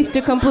cut a piece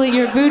to complete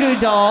your voodoo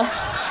doll.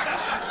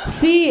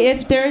 C,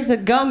 if there's a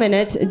gum in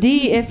it.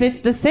 D, if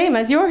it's the same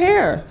as your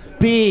hair.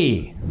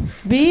 B.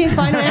 B,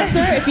 final answer.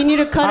 If you need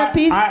to cut a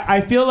piece. I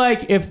feel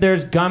like if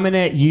there's gum in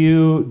it,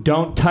 you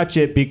don't touch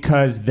it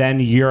because then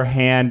your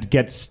hand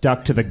gets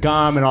stuck to the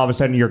gum and all of a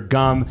sudden your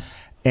gum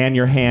and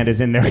your hand is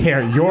in their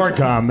hair. Your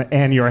gum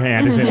and your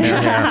hand is in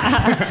their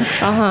hair.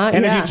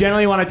 And if you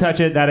generally want to touch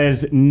it, that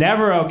is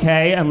never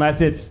okay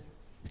unless it's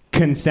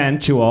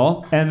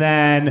consensual. And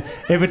then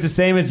if it's the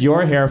same as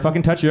your hair,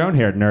 fucking touch your own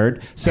hair,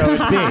 nerd. So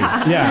it's B.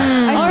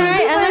 Yeah. All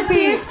right, and let's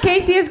see if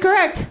Casey is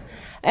correct.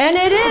 And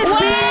it is B.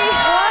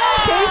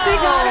 Casey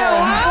got it.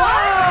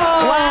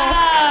 Wow.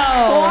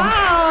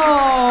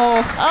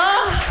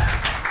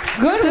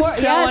 Good This is work.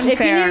 so Yes, if you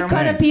unfair. need to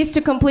cut a piece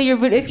to complete your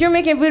voodoo, if you're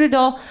making a voodoo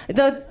doll,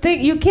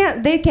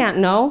 they can't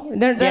know.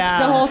 That's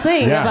the whole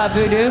thing Yeah. about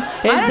voodoo is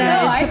I don't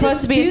that know. it's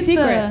supposed to be a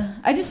secret.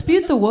 I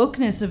dispute the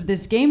wokeness of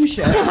this game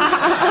show.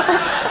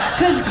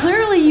 Because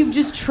clearly you've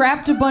just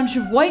trapped a bunch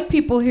of white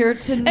people here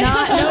to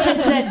not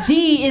notice that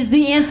D is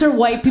the answer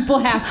white people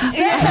have to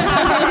say.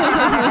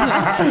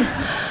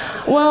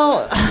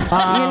 Well,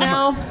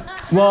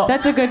 Well,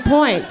 that's a good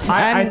point.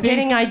 I I'm think-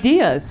 getting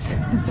ideas.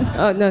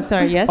 Oh, no,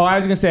 sorry, yes? Oh, I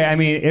was going to say, I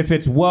mean, if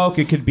it's woke,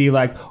 it could be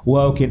like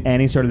woke in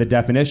any sort of the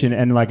definition.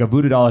 And like a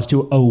voodoo doll is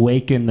to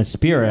awaken the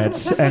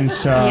spirits. And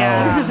so.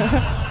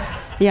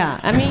 Yeah,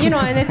 I mean,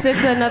 and it's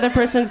another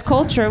person's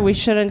culture. We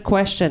shouldn't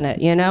question it,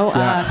 Yeah.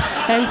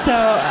 And so,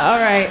 all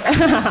right.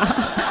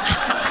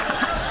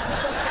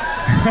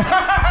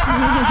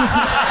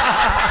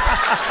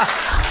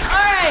 All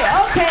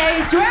right, okay,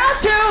 it's round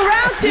two,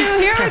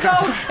 here we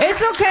go.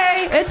 It's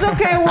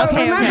okay. Well,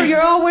 remember,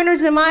 you're all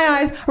winners in my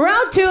eyes.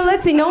 Round 2,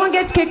 let's see, no one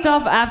gets kicked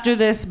off after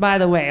this, by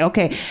the way.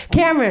 Okay,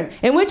 Cameron,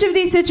 in which of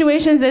these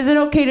situations is it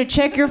okay to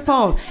check your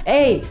phone?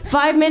 A,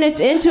 5 minutes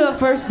into a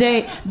first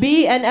date.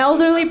 B, an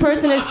elderly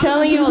person is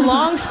telling you a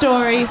long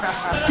story.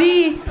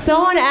 C,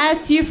 someone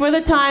asks you for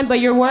the time, but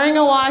you're wearing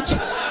a watch.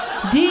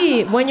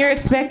 D, when you're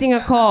expecting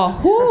a call.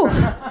 Whew.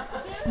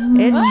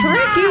 It's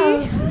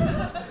tricky.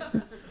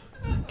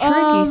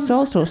 Tricky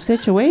social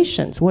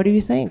situations. What do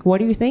you think?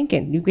 What are you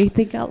thinking? You can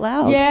think out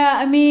loud. Yeah,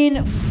 I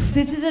mean,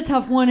 this is a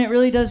tough one. It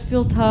really does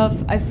feel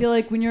tough. I feel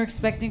like when you're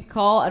expecting a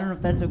call, I don't know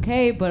if that's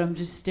okay, but I'm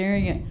just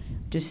staring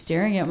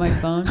at my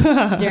phone,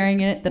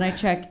 staring at it. Then I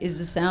check, is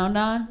the sound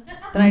on?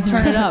 Then I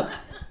turn it up.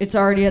 It's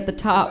already at the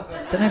top.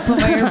 Then I put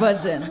my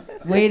earbuds in,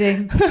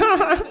 waiting.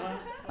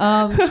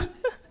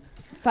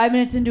 5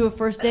 minutes into a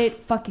first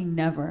date, fucking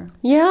never.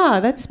 Yeah,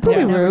 that's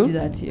pretty Never rude. do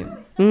that to you.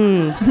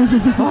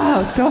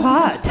 Wow, so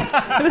hot.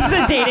 This is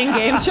a dating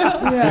game show.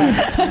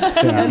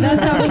 And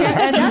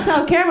that's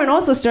how Cameron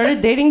also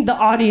started dating the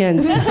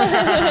audience. All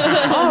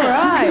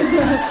right.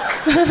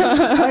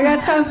 I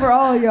got time for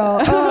all of y'all.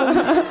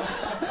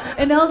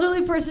 an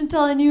elderly person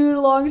telling you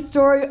a long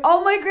story.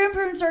 Oh, my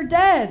grandparents are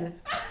dead.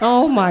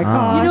 Oh my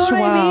gosh! You know what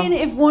wow. I mean?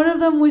 If one of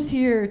them was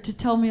here to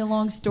tell me a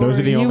long story, Those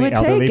are the You only would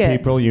take elderly it.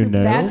 people you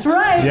know. that's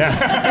right. Yeah.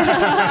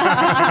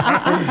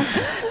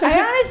 I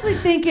honestly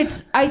think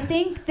it's. I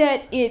think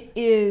that it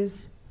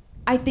is.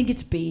 I think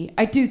it's B.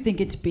 I do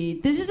think it's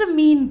B. This is a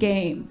mean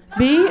game.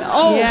 B?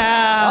 Oh,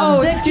 Yeah.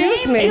 Oh, The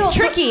excuse game me. feels-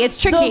 It's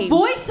tricky. The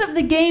voice of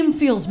the game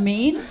feels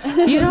mean.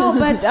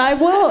 But I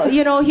will,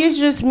 here's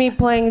just me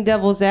playing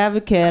devil's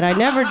advocate. I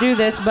never do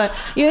this, but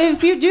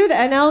if you do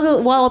that, an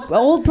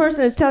old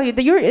person is telling you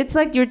that it's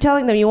like you're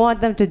telling them you want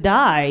them to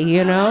die,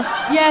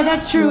 Yeah,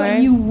 that's true. Right.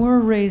 And you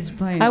were raised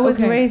by. I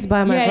was raised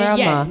by my grandma.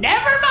 Yeah,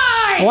 never mind.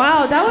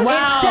 Wow, that was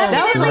It's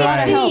definitely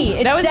right. C.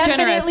 It's That was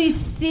definitely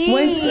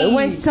generous. C.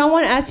 when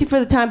someone asks you for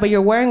the time, but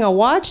you're wearing a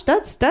watch,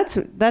 that's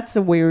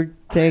a weird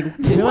thing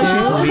to do. She's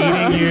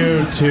leading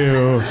you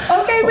to.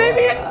 Okay,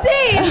 maybe it's D.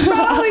 It's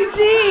probably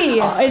D.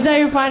 Is that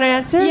your final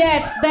answer?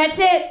 Yeah, that's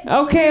it.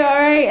 Okay, all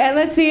right, and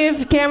let's see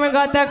if Cameron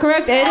got that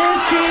correct. It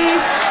is D.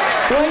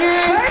 When you're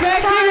First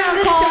expecting time's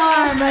a a call.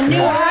 charm. I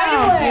knew right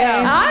away.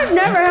 I've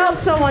never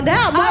helped someone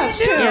that I much.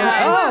 knew too.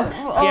 right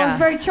Oh. away. I was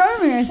very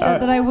charming. I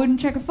said that I wouldn't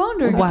check a phone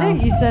during Wow. a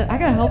date. You said, I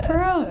gotta help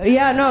her out.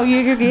 Yeah, no,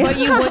 you're But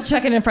you would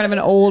check it in front of an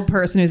old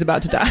person who's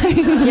about to die.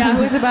 yeah,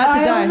 who's about to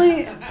I die?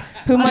 only,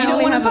 Who might You don't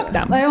only want to have fuck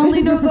them. I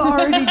only know the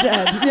already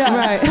dead. Yeah.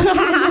 Right.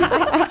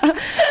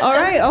 All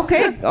right.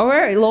 Okay. All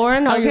right,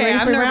 Lauren. Are you Okay, ready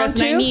I'm for round nervous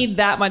and I two? need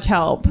that much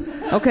help.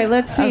 Okay,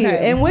 let's see.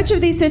 Okay. In which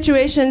of these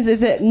situations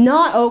is it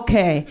not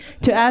okay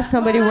to ask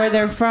somebody where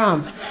they're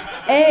from?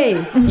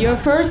 A, your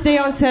first day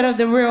on set of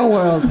The Real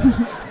World.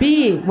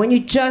 B, when you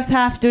just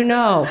have to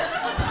know.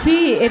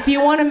 C, if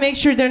you want to make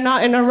sure they're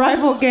not in a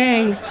rival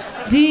gang.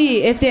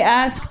 D, if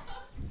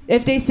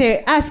they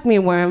say, ask me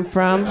where I'm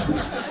from.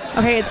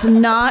 Okay, it's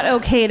not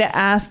okay to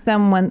ask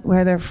them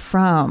where they're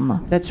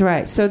from. That's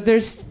right. So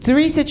there's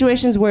 3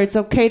 situations where it's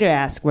okay to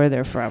ask where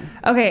they're from.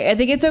 Okay, I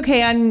think it's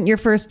okay on your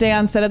first day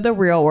on set of The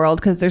Real World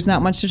because there's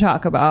not much to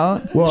talk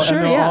about. Well, Sure,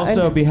 and they'll yeah,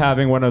 also and- be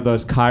having one of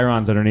those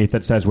chyrons underneath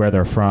that says where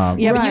they're from.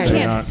 Yeah, but Right. you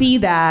can't see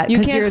that You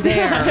because can't you're see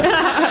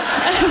there.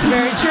 It's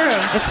very true.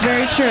 It's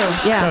very true.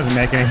 Yeah. Doesn't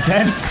make any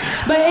sense.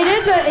 But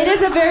it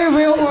is a very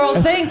real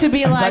world thing to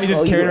be like, you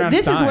just carried around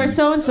this is where signs.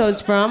 so and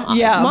so's from,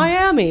 Yeah.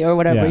 Miami or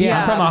whatever.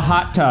 I'm from a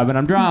hot tub and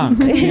I'm drunk.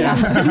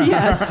 Yeah.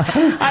 Yes.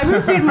 I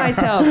roofied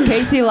myself.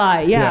 Casey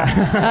Lai. Yeah.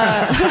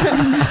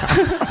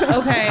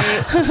 Okay.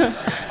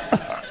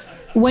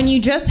 When you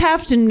just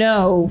have to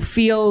know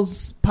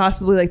feels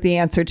possibly like the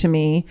answer to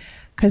me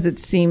because it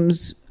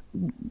seems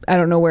I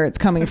don't know where it's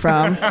coming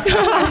from.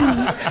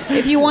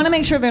 If you want to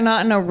make sure they're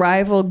not in a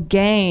rival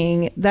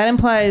gang, that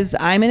implies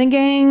I'm in a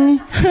gang,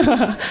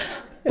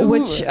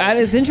 which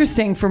is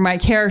interesting for my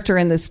character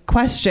in this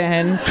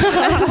question.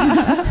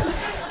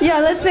 Yeah.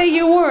 Let's say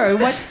you were.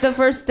 What's the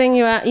first thing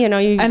you And they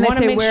want to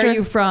say, make where sure? are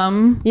you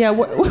from? Yeah.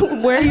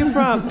 Where are you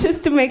from?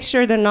 Just to make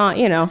sure they're not.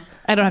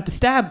 I don't have to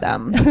stab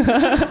them.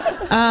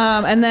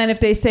 And then if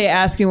they say,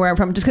 ask me where I'm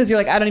from, just because you're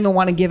like, I don't even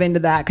want to give into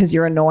that because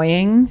you're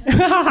annoying.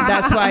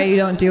 That's why you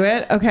don't do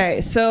it. Okay,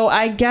 so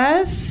I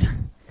guess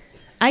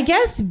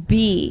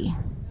B.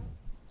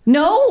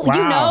 No,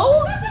 you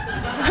know?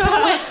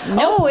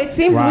 Oh, it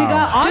seems we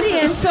got audience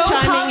Just so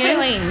chiming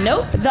confidently. in.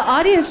 Nope. The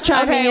audience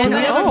chiming Okay, in. Do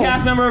we have a Oh.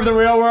 cast member of The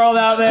Real World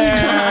out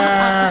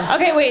there?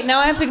 Okay, wait. Now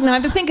I have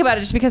to think about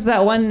it just because of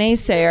that one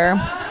naysayer.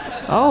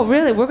 Oh,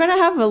 really? We're gonna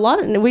have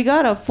we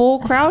got a full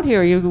crowd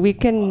here. We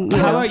can.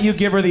 How about you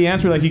give her the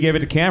answer like you gave it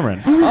to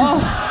Cameron?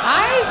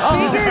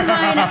 I figured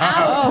mine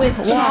out with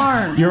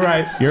charm. You're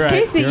right.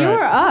 Casey, you're you right.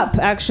 were up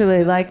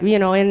actually,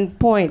 in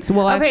points.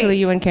 Well, Okay. actually,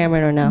 you and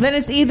Cameron are now. Then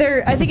I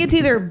think it's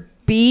either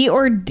B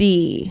or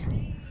D.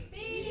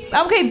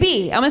 Okay,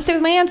 B. I'm going to stay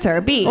with my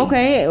answer. B.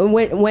 Okay,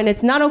 when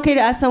it's not okay to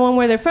ask someone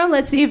where they're from,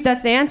 let's see if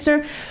that's the answer.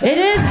 It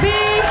is B.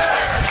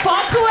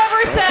 Fuck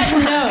whoever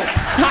said no.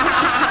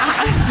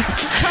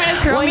 Trying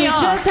to throw When me you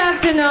off. just have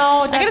to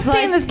know. I gotta That's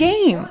stay in this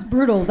game.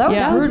 Brutal.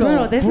 That was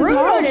brutal. This is Brutal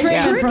hard. It's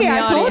treatment from tricky. the I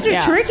told you,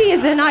 audience. tricky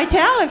is in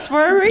italics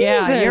for a reason.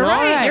 Yeah, you're All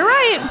right. You're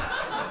right.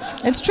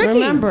 It's tricky.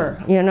 Remember,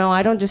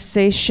 I don't just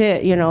say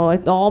shit.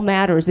 It all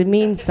matters. It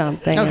means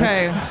something.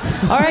 Okay.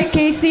 All right,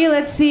 Casey,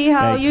 let's see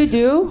how you Yikes.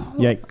 do.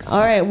 Yikes. All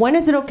right, when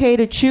is it okay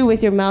to chew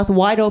with your mouth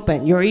wide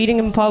open? You're eating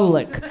in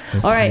public.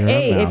 All right, you're a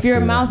A, if mouth you're a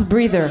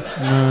breather. mouth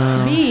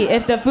breather. B,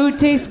 if the food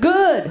tastes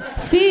good.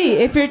 C,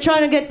 if you're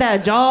trying to get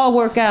that jaw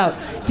workout.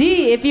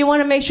 D, if you want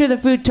to make sure the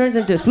food turns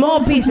into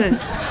small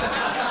pieces.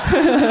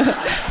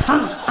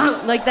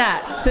 Like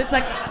that. So it's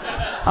like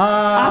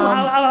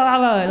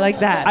like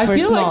that. I for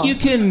feel small. like you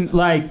can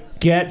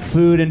get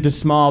food into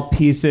small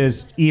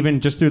pieces even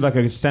just through like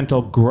a gentle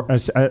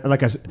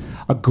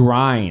a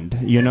grind,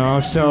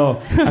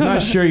 So I'm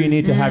not sure you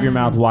need to have your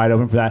mouth wide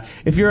open for that.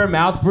 If you're a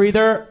mouth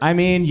breather, I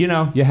mean, you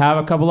have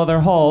a couple other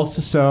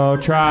holes, so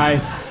try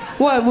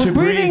What? to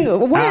Breathing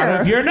breathe where?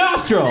 out of your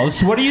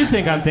nostrils. What do you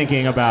think I'm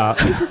thinking about?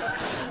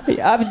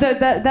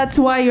 That's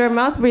why you're a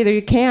mouth breather.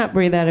 You can't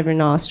breathe out of your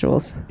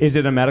nostrils. Is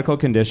it a medical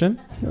condition?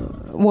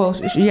 Well,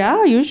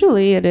 yeah,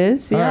 usually it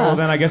is. Yeah. All right, well,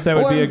 then I guess that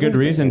would be a good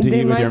reason to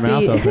they eat with your might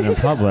mouth be- open in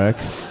public.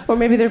 Or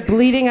maybe they're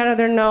bleeding out of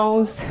their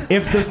nose.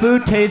 If the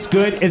food tastes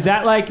good, is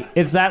that like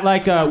with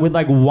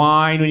like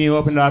wine when you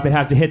open it up, it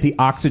has to hit the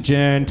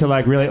oxygen to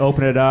like really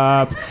open it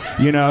up,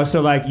 you know?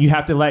 So like you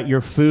have to let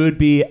your food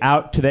be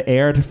out to the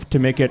air to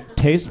make it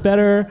taste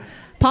better.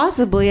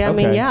 Possibly. I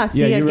mean, Okay. yeah.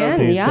 See, you wrote again,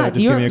 these, yeah. so just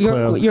give me a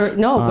clue. But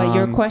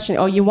your question.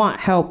 Oh, you want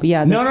help?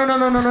 Yeah. No.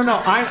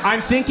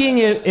 I'm thinking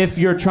if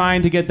you're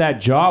trying to get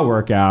that jaw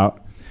workout,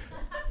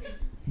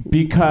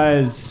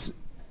 because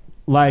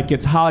like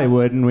it's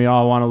Hollywood and we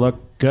all want to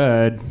look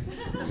good.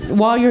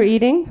 While you're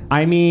eating.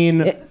 I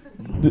mean,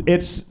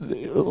 it's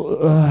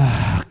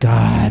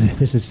God.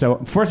 This is so.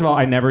 First of all,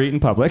 I never eat in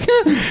public.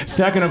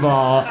 Second of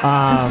all,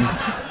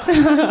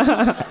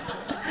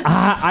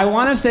 I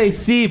want to say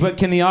C, but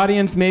can the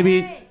audience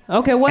maybe?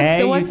 Okay, what's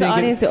A, the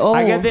audience? Oh,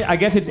 I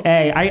guess it's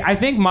A. I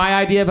think my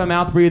idea of a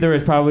mouth breather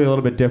is probably a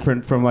little bit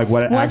different from like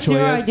what it what's actually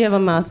your is. idea of a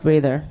mouth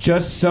breather?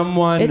 Just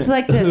someone. It's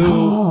like this.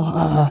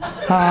 Yeah.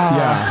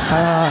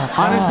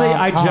 Honestly,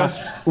 I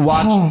just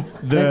watched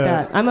the. Like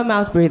that. I'm a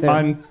mouth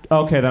breather.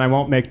 Okay, then I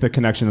won't make the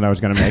connection that I was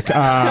going to make. No, go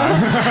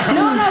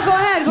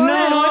ahead. Go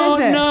ahead. What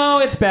is it? No,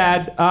 it's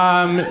bad.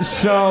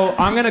 So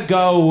I'm going to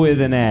go with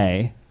an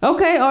A.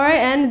 Okay, all right,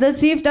 and let's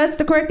see if that's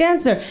the correct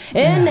answer.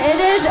 And it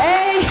is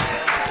A.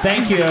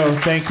 Thank you.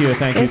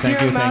 If you're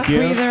a mouth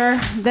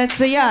breather, that's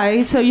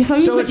yeah. So you So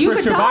could it's you for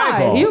could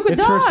survival. die. You could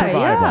It's for die.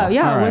 survival.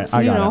 Yeah. All right, What's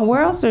I got it.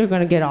 where else are you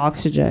going to get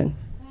oxygen?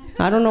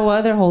 I don't know what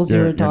other holes you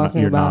were talking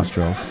your about.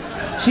 nostrils.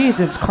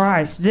 Jesus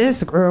Christ,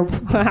 this group.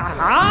 all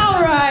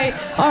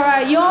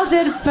right. You all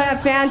did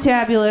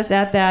fantabulous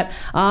at that.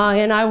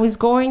 And I was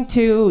going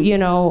to,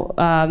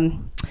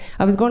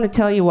 I was going to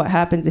tell you what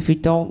happens if you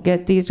don't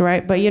get these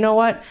right. But you know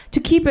what? To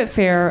keep it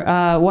fair,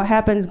 what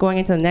happens going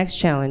into the next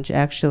challenge,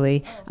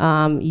 actually,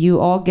 you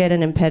all get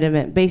an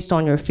impediment based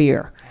on your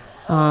fear.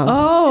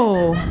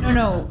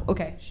 No.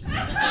 Okay.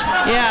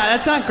 Yeah,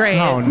 that's not great.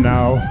 Oh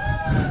no.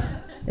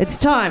 It's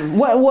time.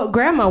 What,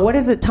 Grandma, what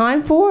is it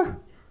time for?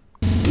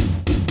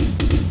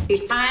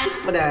 It's time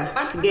for the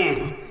first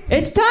game.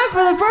 It's time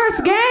for the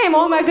first game.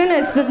 Oh my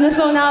goodness.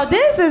 So now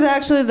this is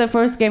actually the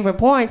first game for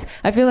points.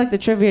 I feel like the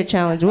trivia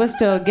challenge was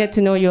to get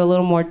to know you a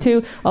little more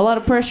too. A lot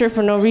of pressure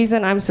for no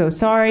reason. I'm so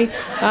sorry.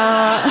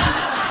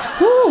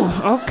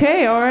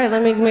 Okay, all right.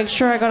 Let me make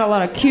sure I got a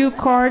lot of cue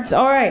cards.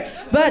 All right.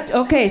 But,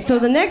 okay, so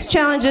the next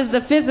challenge is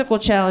the physical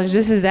challenge.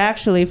 This is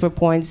actually for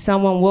points.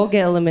 Someone will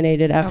get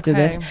eliminated after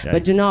Okay. this.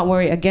 But do not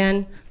worry.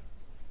 Again,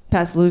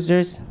 past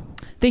losers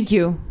Thank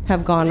you.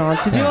 have gone on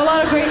to do a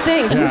lot of great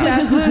things.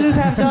 Past losers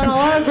have done a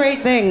lot of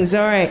great things.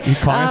 All right. You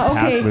call us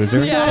past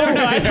losers? Yeah, I don't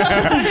know.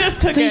 I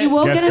just took So it. you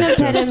will Yes, get an it's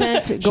true.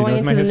 impediment going knows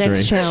into my the next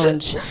history.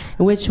 challenge,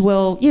 which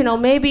will,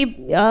 maybe,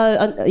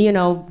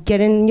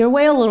 get in your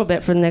way a little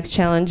bit for the next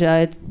challenge.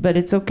 But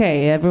it's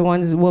okay.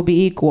 Everyone's will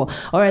be equal.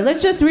 All right.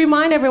 Let's just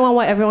remind everyone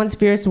what everyone's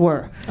fears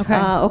were. Okay.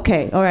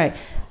 Okay. All right.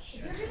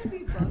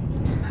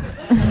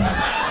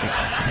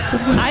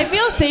 I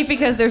feel safe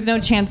because there's no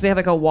chance they have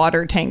like a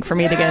water tank for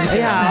me to get into.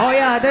 Yeah. Oh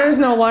yeah. There's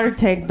no water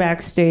tank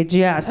backstage.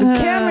 Yeah. So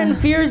Cameron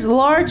fears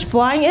large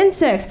flying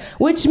insects,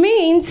 which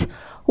means,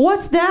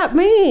 what's that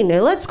mean?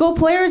 Let's go,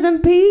 players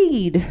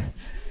impede.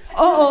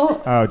 Uh-oh.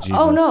 Oh, Jesus.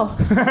 Oh no.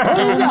 What is that?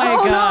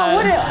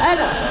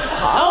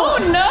 Oh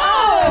God. no.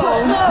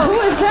 Oh no! Who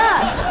is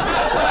that?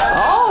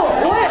 Oh,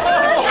 what?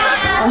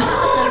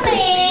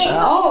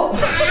 Oh.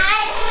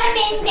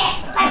 Carmen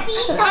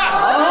Despacito.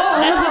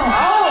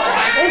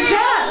 Is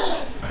that?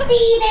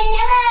 Steven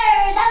Miller,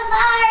 the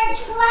large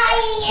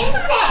flying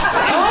insect.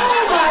 Oh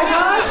my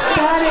gosh,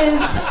 that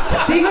is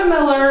Steven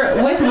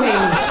Miller with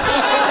wings.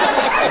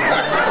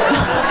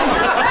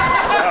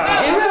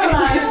 In real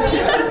life,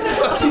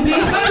 to be.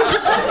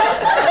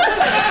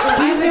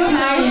 I'm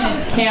Italian.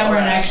 It's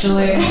Cameron,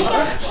 actually.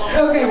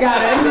 Okay,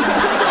 got it.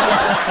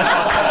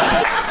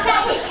 Try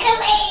to get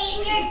away in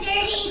your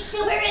dirty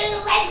Subaru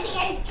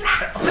lesbian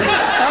truck.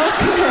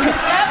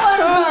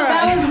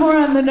 That was more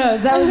on the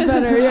nose. That was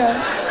better,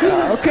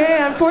 yeah. Okay,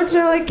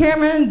 unfortunately,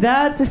 Cameron,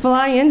 that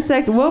flying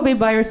insect will be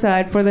by your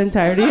side for the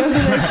entirety of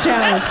the next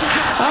challenge.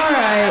 All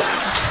right.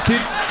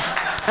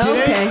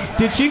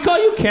 Did she call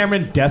you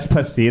Cameron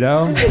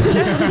Despacito?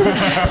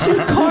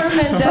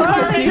 Carmen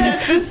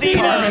Despacito.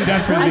 Carmen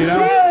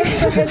Despacito?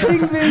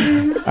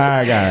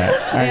 I got it.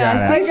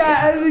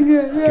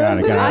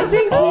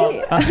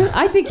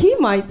 I think he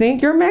might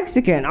think you're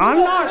Mexican. I'm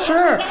not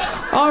sure.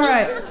 All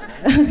right.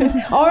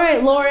 All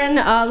right, Lauren.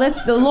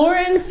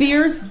 Lauren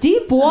fears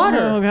deep water.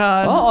 Oh,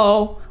 God.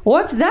 Uh-oh.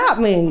 What's that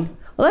mean?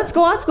 Let's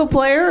go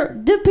player.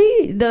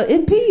 The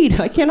impede.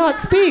 I cannot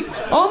speak.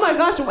 Oh my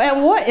gosh!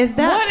 And what is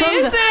that? What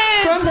is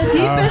it? From the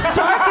deepest,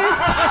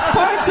 darkest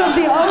parts of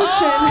the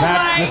ocean.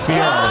 That's the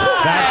fear.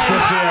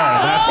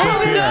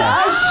 It is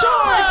a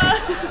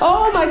shark!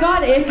 Oh my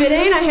god, if it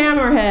ain't a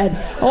hammerhead.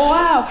 Oh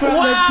wow, from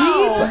the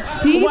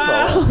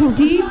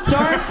deep,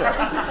 dark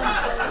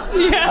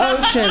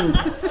ocean.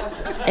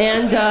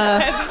 And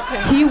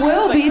he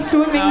will be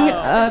swimming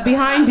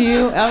behind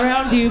you,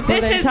 around you for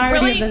the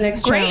entirety of the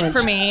next challenge. This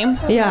is really great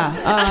for me. Yeah.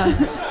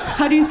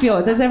 How do you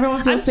feel? Does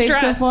everyone feel safe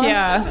stressed, so far?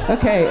 Yeah.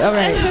 Okay. All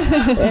right.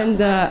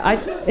 And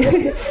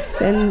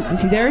and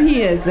there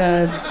he is,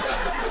 a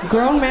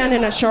grown man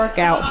in a shark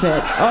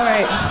outfit. All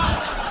right.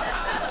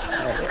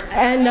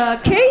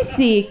 And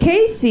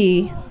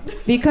Casey,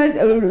 because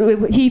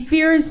he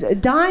fears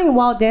dying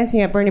while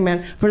dancing at Burning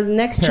Man, for the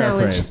next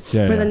challenge,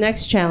 the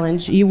next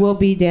challenge, you will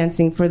be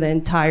dancing for the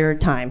entire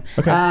time.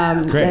 Okay,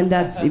 great. And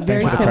that's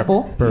very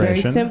simple.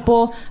 Very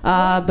simple.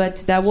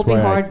 But that will be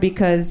hard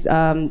because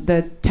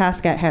the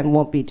task at hand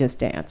won't be just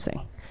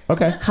dancing.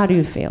 Okay. How do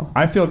you feel?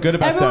 I feel good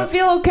about Everyone that.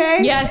 feel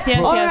okay? Yes.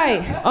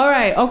 All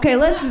right. Okay.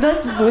 Let's see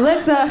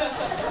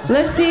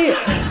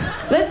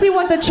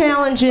what the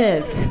challenge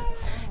is.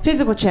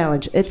 Physical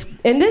challenge. It's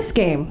in this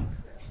game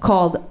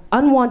called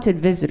Unwanted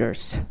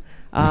Visitors.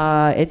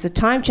 It's a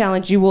time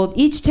challenge. You will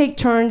each take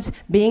turns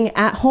being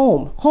at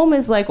home. Home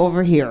is like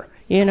over here.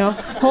 You know,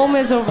 home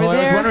is over there.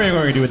 I was wondering what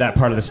we're going to do with that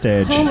part of the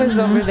stage. Home is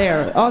over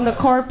there on the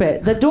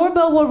carpet. The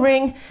doorbell will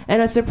ring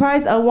and a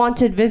surprise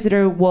unwanted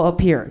visitor will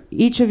appear.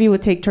 Each of you will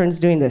take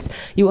turns doing this.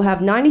 You will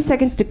have 90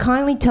 seconds to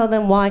kindly tell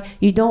them why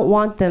you don't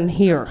want them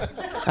here.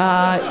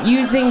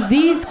 Using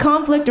these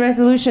conflict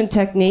resolution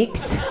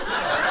techniques.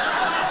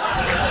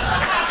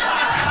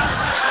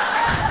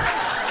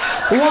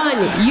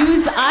 1,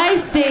 use I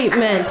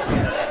statements.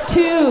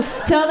 2,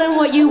 tell them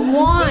what you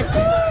want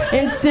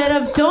instead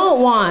of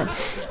don't want.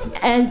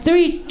 And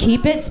 3,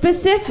 keep it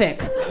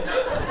specific. All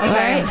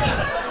right?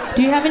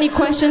 Do you have any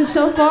questions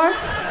so far?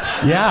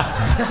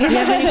 Yeah. Do you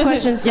have any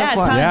questions so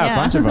far? A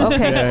bunch of them.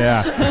 Okay.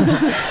 Yeah.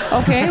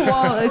 Okay,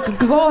 well,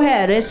 go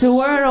ahead.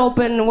 We're an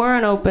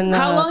open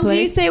How long place.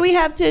 do you say we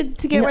have to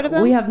get rid of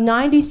them? We have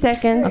 90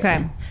 seconds.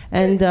 Okay.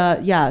 And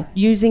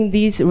using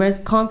these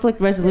conflict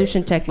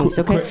resolution techniques.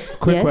 Okay.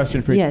 Quick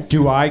question for you. Yes.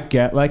 Do I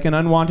get like an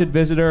unwanted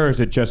visitor, or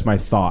is it just my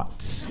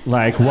thoughts?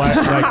 Like what?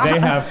 Like they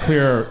have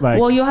clear like.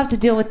 Well, you'll have to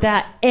deal with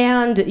that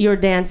and your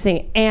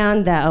dancing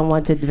and that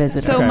unwanted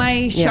visitor. So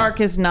my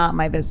shark is not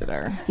my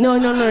visitor. No.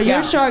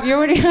 Your shark. You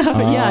already have.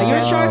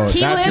 Your shark.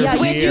 He lives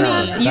with me.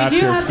 You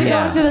do have to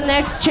go to the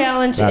next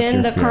challenge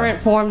in the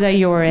current form that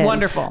you are in.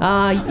 Wonderful.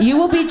 You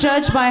will be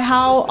judged by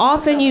how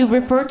often you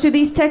refer to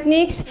these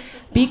techniques.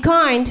 Be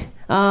kind.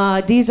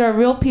 These are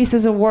real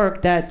pieces of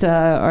work that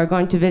are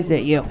going to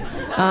visit you.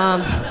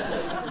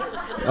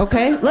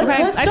 Okay,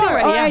 let's start.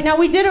 Ready, All right, now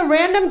we did a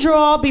random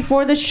draw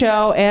before the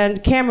show,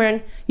 and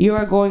Cameron, you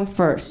are going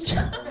first. Give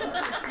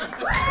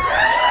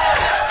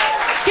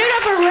it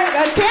up for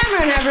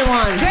Cameron,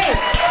 everyone. Great.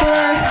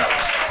 For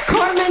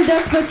Carmen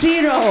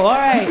Despacito. All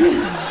right.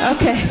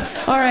 Okay.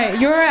 All right.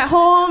 You're at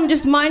home,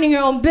 just minding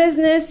your own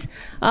business.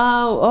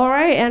 All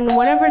right, and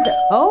whenever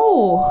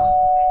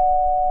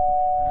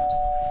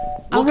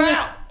Look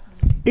out!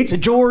 It's a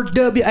George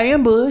W.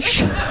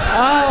 ambush.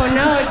 Oh,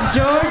 no, it's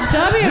George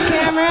W.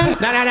 Cameron.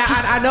 No,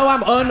 I know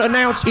I'm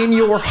unannounced in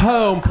your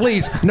home.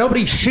 Please,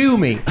 nobody shoo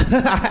me.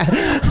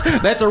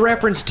 That's a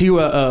reference to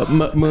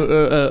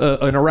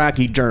an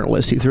Iraqi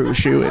journalist who threw a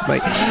shoe at me.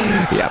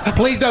 Yeah,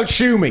 please don't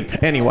shoo me.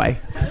 Anyway.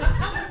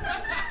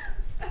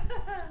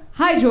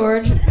 Hi,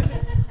 George.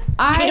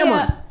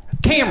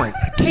 Cameron,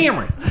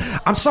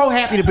 I'm so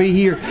happy to be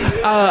here.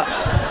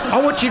 I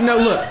want you to know,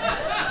 look,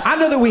 I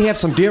know that we have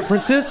some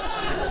differences,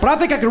 but I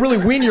think I can really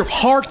win your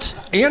heart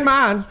and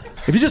mine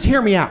if you just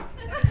hear me out.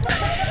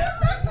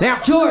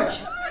 Now, George.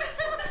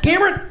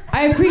 Cameron.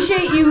 I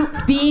appreciate you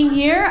being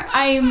here.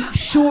 I'm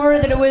sure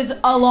that it was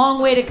a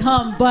long way to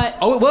come, but...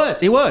 Oh, it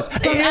was. It was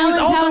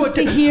also house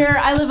to here.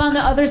 I live on the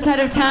other side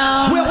of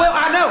town. Well,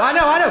 I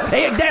know.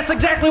 Hey, that's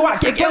exactly why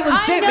Ellen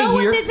sent me here. I know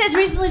what this has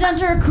recently done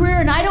to her career,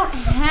 and I don't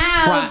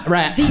have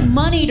the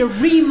money to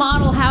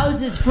remodel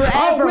houses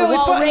forever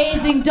while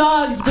raising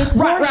dogs with Portia.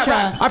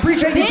 Right. I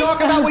appreciate you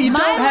talking about what you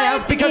don't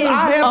have, because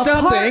I have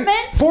something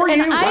for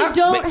you. I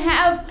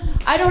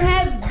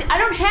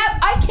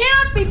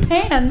cannot be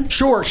panned.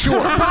 Sure.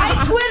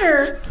 By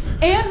Twitter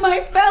and my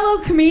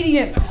fellow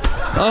comedians.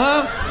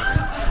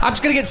 I'm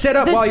just gonna get set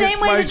up while you're talking.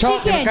 The same way that she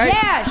can. Okay?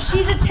 Yeah,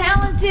 she's a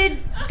talented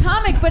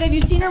comic, but have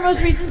you seen her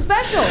most recent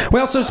special?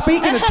 Well, so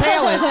speaking of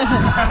talent,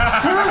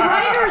 her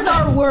writers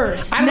are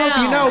worse. I don't know if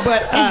you know,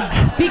 but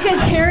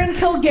because Karen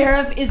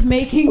Kilgariff is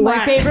making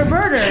my favorite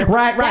murder.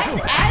 Right. That's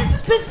as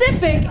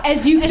specific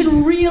as you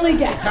can really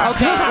get.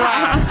 Okay,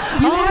 right.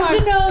 You have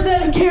to know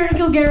that Karen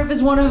Kilgariff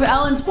is one of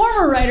Ellen's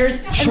former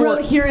writers and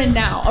wrote Here and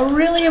Now, a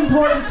really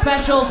important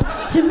special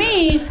to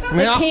me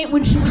that came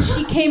when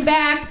she came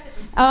back.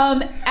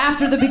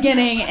 After the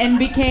beginning and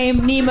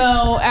became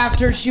Nemo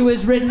after she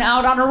was ridden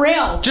out on a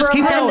rail. Just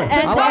keep going.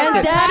 And that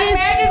is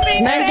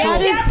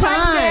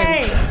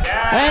time.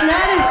 And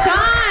that is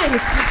time.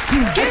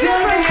 Give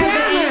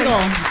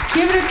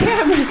it to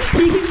Cameron.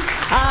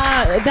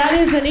 That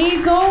is an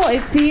easel.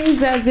 It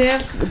seems as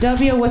if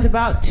W was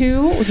about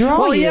to draw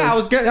Well, you. yeah,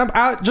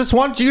 I just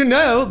want you to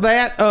know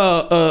that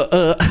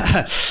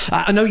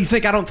I know you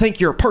think I don't think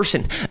you're a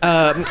person,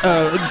 along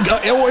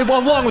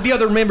with the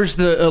other members of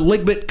the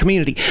Ligbit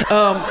community.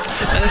 But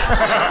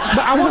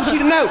I want you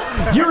to know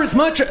you're as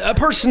much a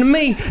person to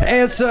me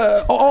as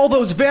all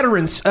those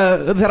veterans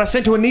that I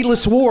sent to a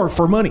needless war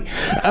for money.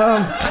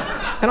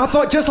 And I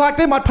thought, just like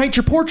them, I'd paint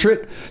your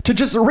portrait to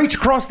just reach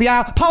across the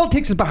aisle.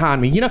 Politics is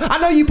behind me, you know. I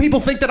know you people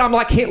think that I'm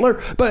like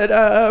Hitler, but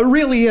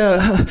really,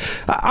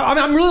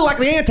 I'm really like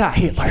the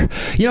anti-Hitler.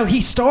 You know,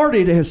 he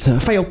started as a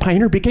failed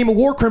painter, became a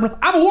war criminal.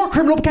 I'm a war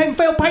criminal, became a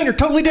failed painter.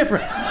 Totally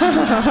different.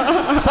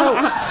 So,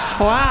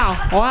 wow.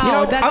 You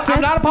know,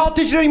 I'm not a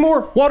politician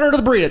anymore. Water under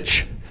the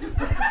bridge.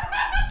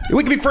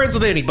 We can be friends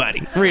with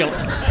anybody, really.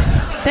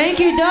 Thank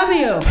you,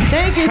 W.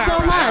 Thank you so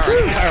much.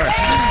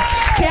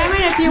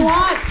 Cameron, if you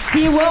want,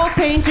 he will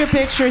paint your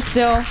picture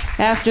still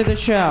after the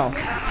show.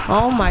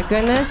 Oh my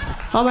goodness.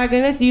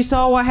 You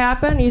saw what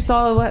happened? You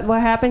saw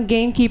what happened?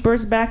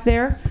 Gamekeepers back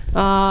there.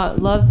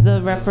 Loved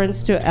the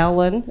reference to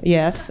Ellen.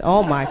 Yes.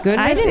 Oh my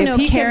goodness. I didn't know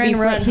Karen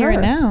wrote Here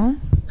and Now.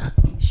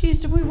 She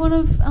used to be one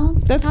of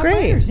Ellen's That's top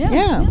great. writers.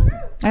 Yeah.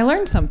 I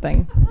learned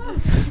something.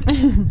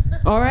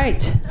 All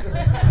right.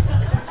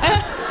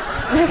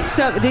 Next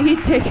up, did he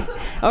take...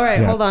 All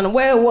right, hold on.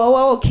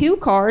 Whoa. Cue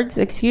cards.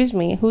 Excuse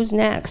me. Who's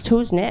next?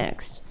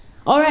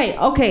 All right.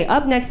 Okay.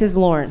 Up next is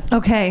Lauren.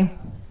 Okay. Give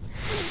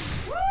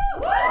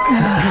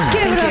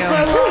it up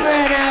for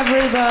Lauren,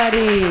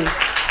 everybody.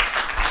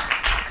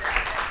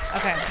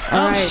 Okay.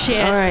 All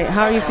right.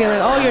 How are you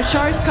feeling? Oh, your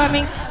shark's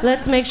coming.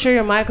 Let's make sure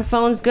your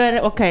microphone's good.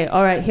 Okay.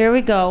 All right. Here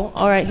we go.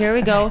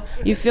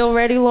 You feel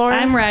ready, Lauren?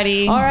 I'm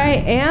ready. All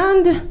right.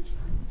 And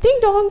ding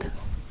dong.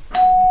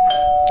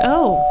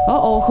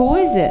 Oh. Who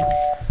is it?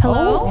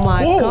 Hello? Oh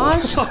my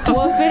gosh.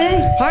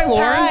 Wolfie. Hi,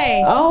 Lauren.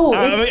 Hi. Oh,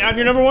 I'm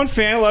your number one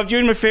fan. I loved you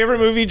in my favorite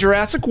movie,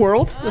 Jurassic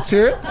World. Let's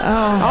hear it. Come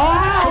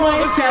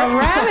on, it's a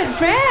rabid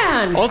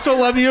fan. Also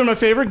love you in my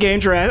favorite game,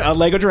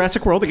 Lego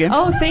Jurassic World again.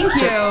 Oh, thank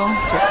you.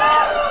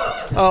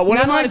 One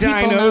of my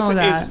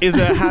dinos is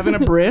having a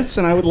bris,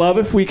 and I would love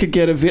if we could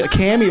get a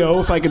cameo,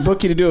 if I could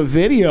book you to do a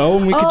video,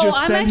 and we could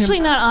just send I'm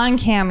actually not on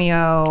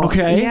Cameo.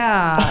 Okay.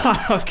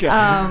 Yeah. Okay.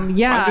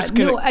 Yeah. I'm just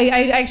gonna... No,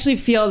 I actually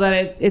feel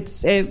that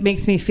it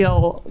makes me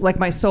feel like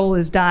my soul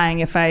is dying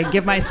if I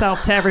give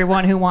myself to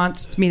everyone who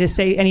wants me to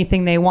say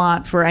anything they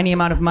want for any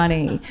amount of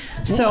money.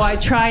 So I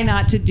try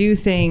not to do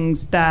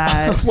things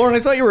that... Lauren, I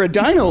thought you were a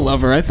dino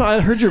lover. I thought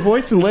I heard your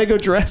voice in Lego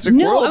Jurassic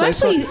World. No, I'm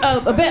actually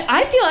a bit...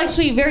 I feel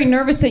actually very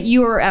nervous that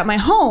you are at my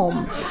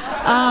home.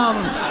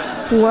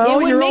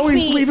 Well, you're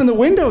always leaving the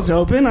windows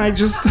open. I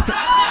just...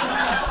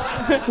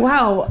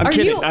 Wow. I'm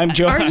kidding. I'm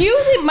joking. Are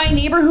you my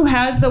neighbor who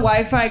has the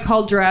Wi-Fi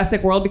called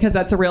Jurassic World because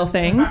that's a real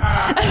thing?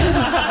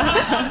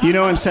 You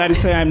know, I'm sad to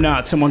say I'm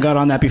not. Someone got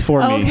on that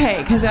before me.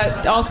 Okay, because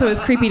that also is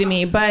creepy to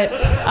me. But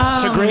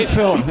it's a great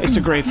film.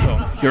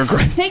 You're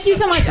great. Thank you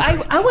so much.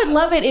 I would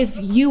love it if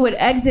you would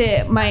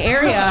exit my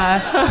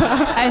area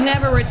and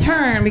never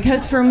return,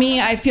 because for me,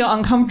 I feel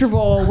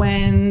uncomfortable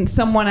when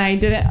someone I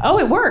didn't... Oh,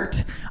 it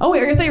worked. Oh,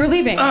 wait, I thought you were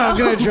leaving. I was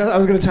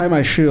gonna tie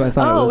my shoe. I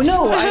thought it was...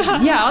 Oh,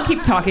 no. I'll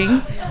keep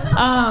talking.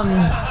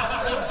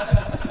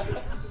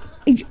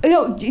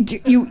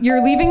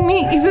 You're leaving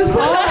me? Is this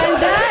what?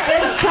 And that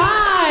is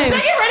time. Did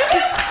I get ready?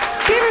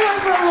 Give it up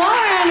for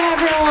Lauren,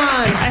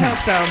 everyone. I hope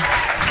so.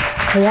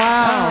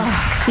 Wow.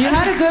 You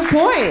had a good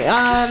point.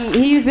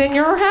 He's in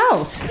your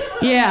house.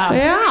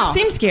 Yeah.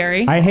 Seems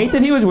scary. I hate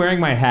that he was wearing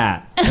my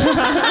hat.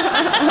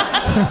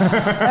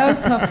 That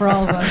was tough for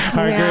all of us.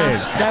 I agree.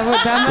 That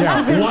must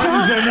have been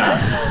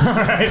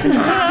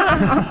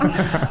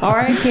tough. All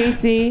right,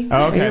 Casey.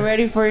 Okay. Are you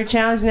ready for your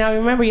challenge? Now,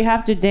 remember, you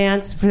have to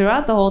dance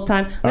throughout the whole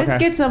time. Let's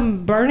get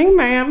some Burning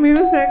Man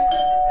music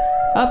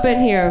up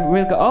in here.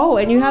 We'll go. Oh,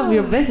 and you have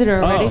your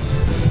visitor already.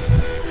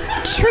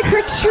 Trick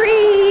or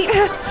treat.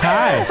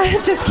 Hi.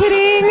 Just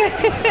kidding.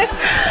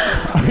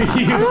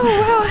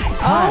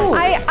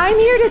 I'm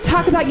here to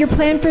talk about your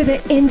plan for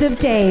the end of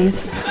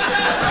days.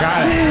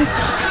 Got it.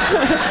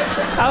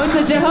 Oh, it's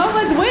a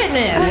Jehovah's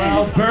Witness.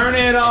 Well, burn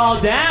it all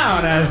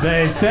down, as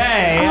they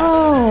say.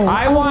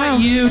 I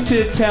want you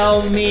to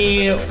tell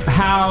me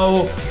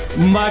how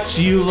much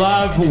you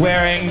love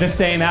wearing the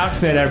same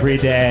outfit every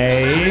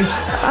day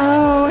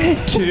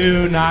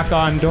to knock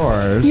on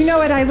doors. You know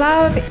what I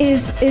love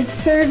is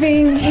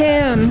serving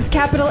him.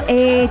 Capital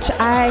H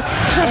I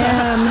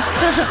M.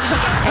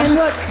 And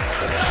look,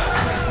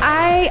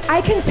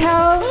 I can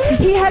tell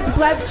he has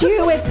blessed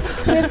you with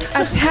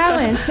a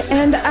talent,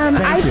 and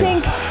I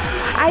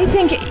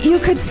think you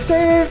could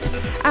serve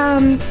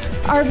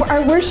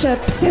our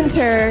worship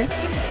center.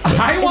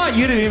 I want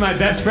you to be my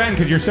best friend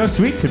because you're so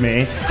sweet to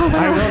me,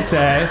 I will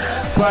say.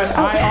 But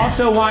I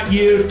also want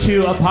you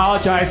to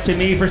apologize to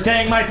me for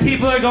saying my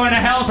people are going to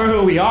hell for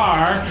who we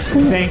are.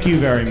 Thank you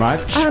very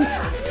much.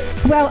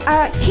 Well,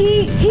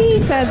 he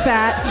says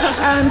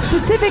that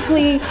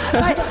specifically,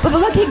 but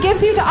look, he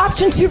gives you the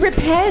option to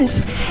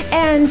repent,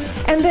 and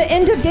the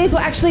end of days will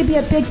actually be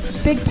a big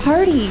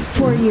party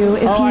for you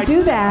if you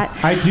do that.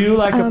 I do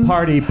like a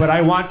party, but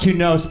I want to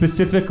know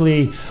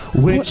specifically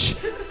which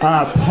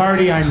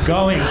party I'm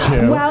going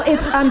to. Well,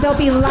 it's there'll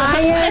be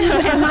lions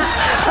and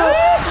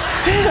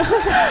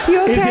you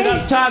okay? Is it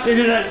up top?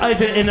 Is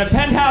it in the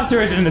penthouse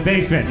or is it in the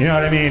basement? You know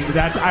what I mean?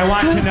 I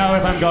want to know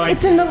if I'm going.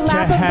 It's in the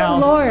lap of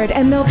the Lord,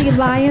 and there'll be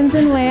lions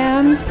and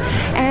lambs,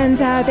 and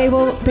they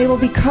will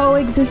be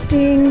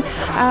coexisting.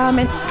 Got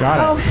it.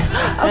 Oh,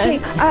 okay.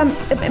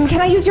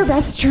 Can I use your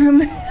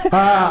restroom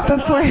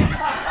before?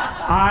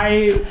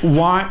 I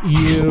want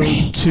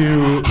you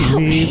to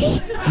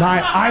leave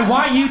I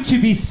want you to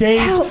be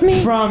saved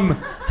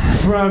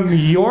from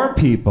your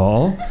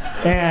people,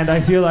 and I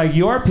feel like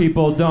your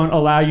people don't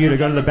allow you to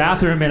go to the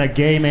bathroom in a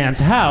gay man's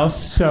house,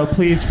 so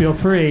please feel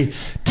free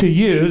to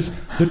use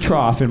the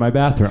trough in my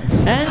bathroom.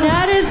 And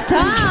that is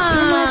time. Thank you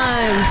so much.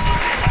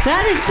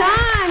 That is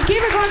time.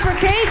 Keep it going for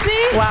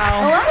Casey.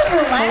 Wow. A lot of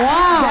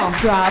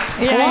relaxed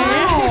drops. Yeah.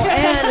 Wow.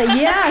 And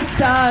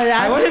yes,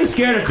 I wasn't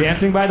scared of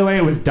dancing, by the way.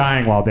 It was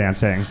dying while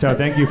dancing. So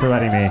thank you for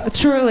letting me.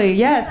 Truly,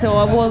 yes.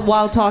 So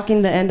while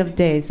talking the end of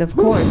days, of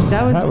course.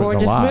 That was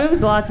gorgeous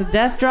moves. Lots of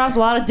death drops, a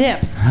lot of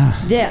dips.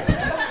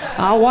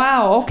 Oh,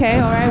 wow. Okay.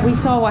 All right. We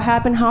saw what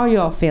happened. How are you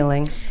all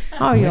feeling?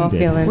 How are you all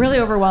feeling? Really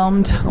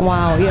overwhelmed.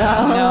 Wow.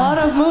 Yeah.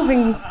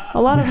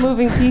 A lot of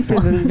moving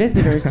pieces and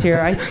visitors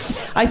here.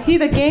 I see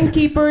the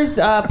gamekeepers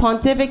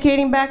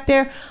pontificating back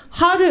there.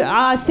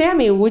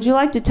 Sammy, would you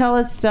like to tell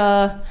us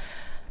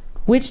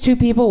which two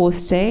people will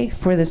stay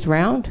for this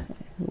round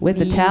with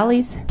the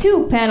tallies?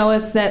 Two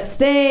panelists that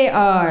stay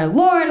are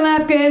Lauren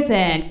Lapkus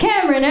and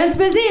Cameron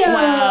Esposito.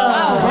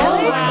 Wow.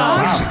 Really?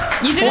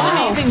 Gosh. You did an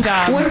amazing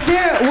job. Was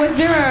there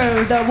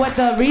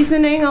the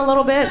reasoning a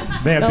little bit?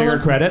 They have bigger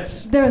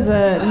credits? There was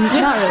not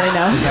really,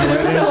 no. Is that what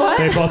it is? What?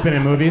 They've both been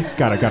in movies?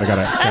 Got it. Wait,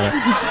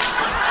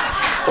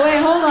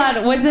 hold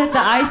on. Was it the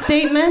I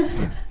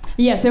statements?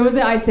 Yes, it was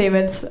the I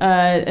statements,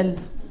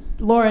 and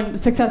Lauren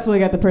successfully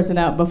got the person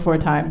out before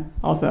time,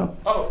 also.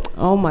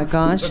 Oh my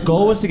gosh. The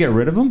goal was to get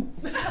rid of them?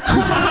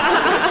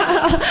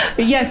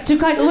 Yes,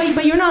 wait,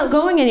 but you're not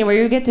going anywhere.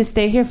 You get to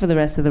stay here for the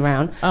rest of the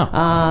round.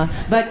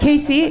 But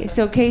Casey,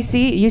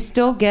 you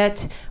still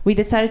we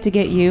decided to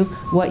get you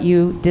what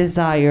you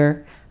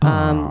desire.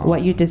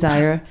 What you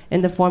desire in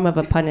the form of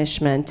a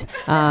punishment,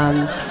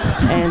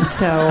 and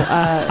so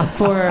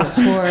for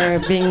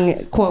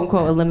being quote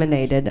unquote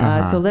eliminated.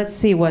 So let's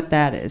see what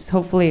that is.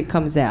 Hopefully it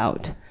comes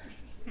out.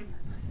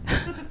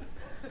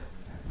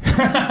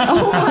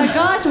 Oh my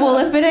gosh! Well,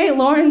 if it ain't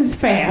Lauren's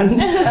fan.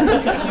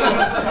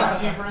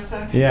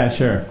 Yeah,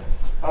 sure.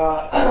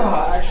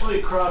 I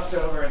actually crossed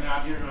over and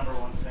now I'm your number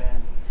one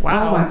fan.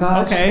 Wow! Oh my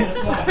gosh! Okay. I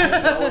just want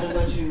to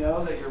let you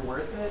know that you're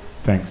worth it.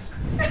 Thanks.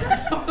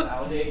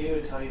 Validate you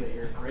and tell you that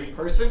you're a great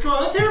person. Come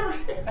on, let's hear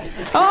it.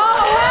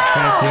 Oh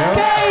wow!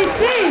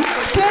 Casey!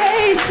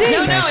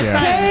 No, it's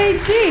fine.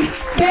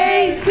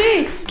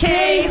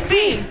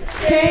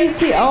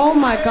 Casey! Oh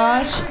my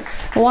gosh!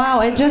 Wow,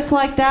 and just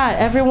like that,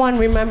 everyone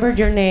remembered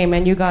your name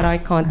and you got eye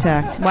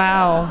contact.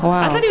 Wow.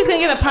 Wow. I thought he was going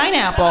to get a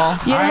pineapple. I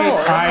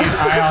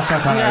also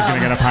thought I was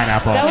going to get a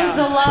pineapple. That was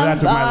the love. So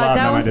that's what my love,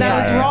 not my that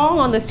was desire. wrong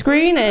on the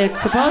screen.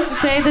 It's supposed to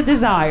say the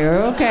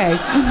desire. Okay.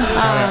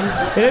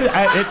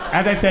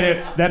 As I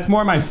said, that's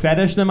more my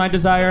fetish than my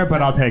desire,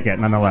 but I'll take it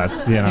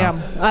nonetheless. You know.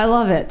 Yeah, I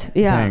love it.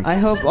 Yeah, Thanks. I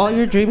hope all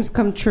your dreams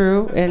come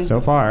true. And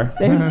so far.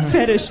 In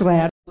fetish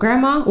land.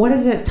 Grandma, what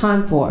is it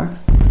time for?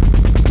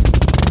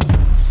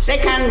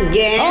 Second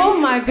game. Oh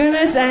my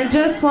goodness, and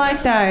just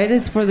like that, it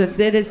is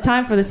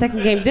time for the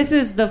second game. This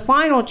is the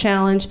final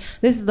challenge.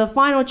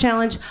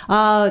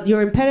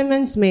 Your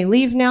impediments may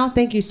leave now.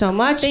 Thank you so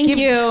much. Thank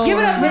you. Give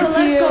it up for the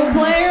Let's Go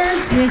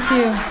players. Miss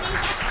you.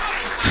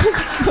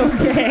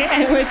 Okay,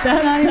 and with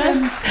that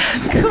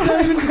said,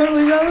 not even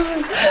totally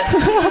relevant.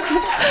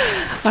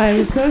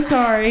 I'm so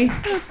sorry.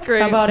 That's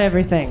great. About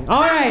everything.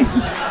 All right.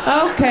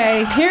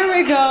 Okay, here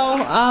we go.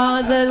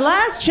 The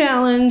last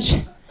challenge.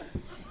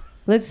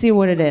 Let's see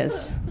what it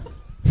is.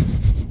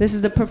 This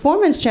is the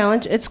performance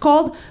challenge. It's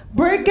called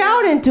Break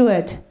Out Into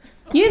It.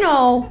 You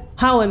know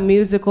how in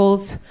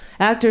musicals,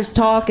 actors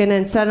talk and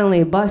then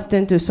suddenly bust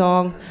into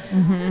song.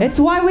 Mm-hmm. It's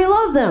why we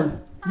love them.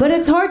 But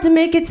it's hard to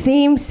make it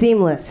seem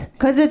seamless,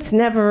 because it's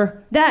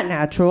never that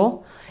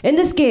natural. In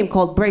this game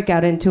called Break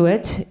Out Into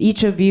It,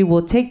 each of you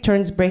will take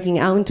turns breaking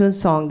out into a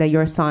song that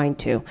you're assigned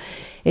to.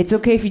 It's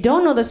okay if you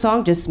don't know the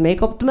song, just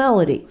make up the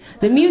melody.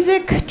 The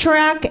music,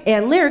 track,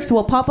 and lyrics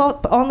will pop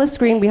up on the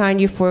screen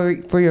behind you for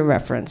your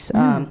reference.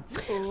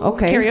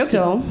 Okay, karaoke.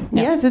 So,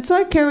 yes, it's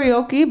like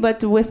karaoke,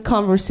 but with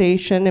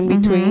conversation in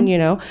between, you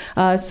know.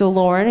 So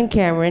Lauren and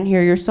Cameron, here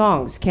are your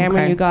songs.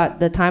 Cameron, you got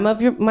The Time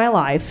of My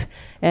Life,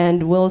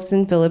 and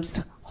Wilson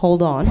Phillips,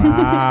 Hold On.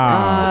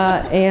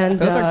 Wow. And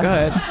those are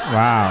good.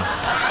 Wow.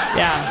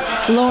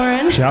 Yeah.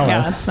 Lauren. Jealous.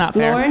 Yeah, that's not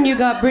fair. Lauren, you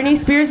got Britney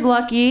Spears,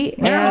 Lucky.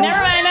 Never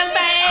mind, I'm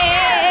fine.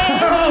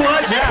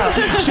 Watch Joe.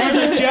 She's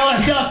with Joe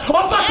and Joe's,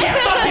 oh, fuck yeah.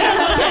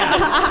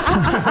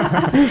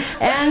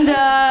 And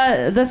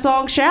the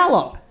song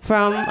Shallow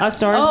from A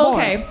Star Is Born.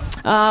 Okay.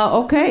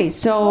 Okay,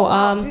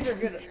 so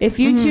if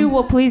you two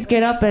will please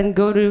get up and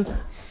go to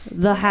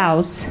the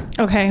house.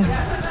 Okay.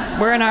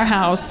 We're in our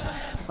house.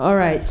 All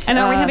right. And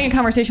are we having a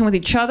conversation with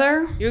each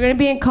other? You're going to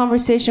be in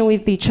conversation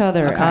with each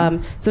other. Okay.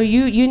 So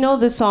you know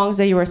the songs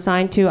that you were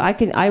assigned to. I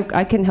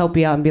can help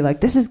you out and be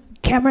like, this is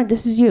Cameron,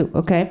 this is you,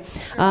 okay?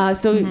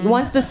 So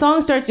once the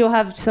song starts, you'll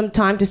have some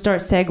time to start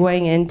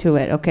segueing into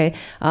it, okay?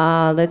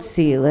 Let's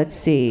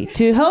see.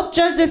 To help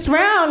judge this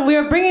round, we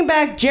are bringing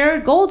back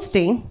Jared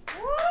Goldstein.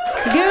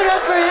 Give it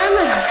up for him,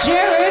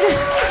 Jared.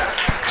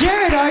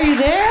 Jared, are you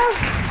there?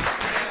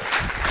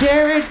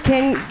 Jared,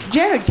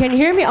 can you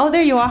hear me? Oh,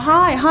 there you are.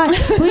 Hi.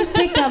 Please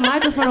take that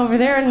microphone over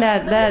there and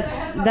that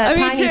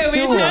tiny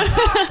stool. Me too.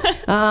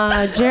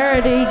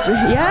 Jared,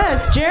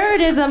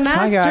 Jared is a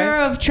master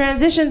of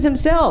transitions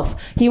himself.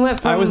 He went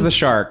from. I was the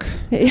shark.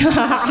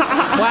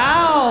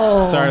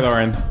 Wow. Sorry,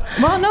 Lauren.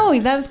 Well, no,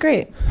 that was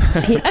great.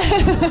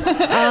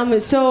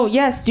 So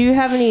yes, do you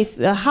have any?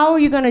 How are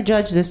you going to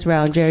judge this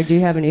round, Jared? Do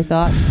you have any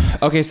thoughts?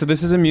 Okay, so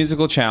this is a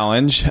musical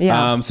challenge.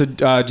 Yeah.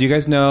 Do you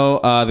guys know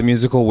the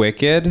musical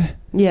Wicked?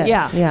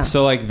 Yes. Yeah.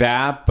 So like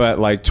that, but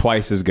like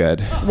twice as good.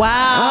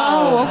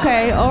 Wow. Oh,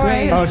 okay. All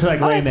right. Oh, so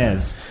like Les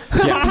Mis.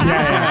 Yes.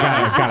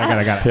 Yeah. Got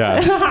it.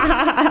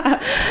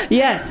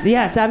 Yeah.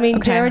 Yes. I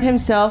mean, Jared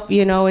himself,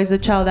 is a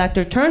child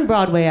actor turned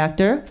Broadway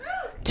actor.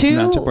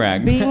 Not to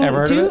brag. Ever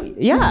heard of it?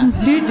 Yeah.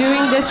 To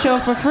doing this show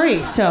for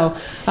free. So,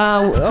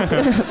 all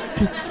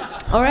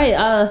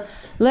right.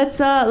 Let's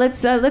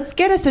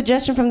get a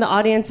suggestion from the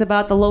audience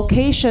about the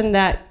location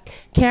that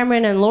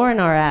Cameron and Lauren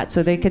are at,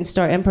 so they can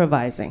start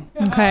improvising.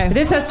 Okay.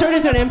 This has turned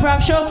into an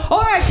improv show.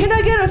 All right, can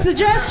I get a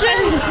suggestion?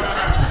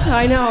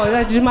 I know,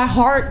 my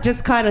heart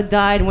just kind of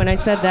died when I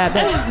said that.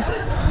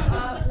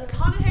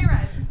 Haunted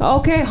Hayride.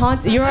 Okay,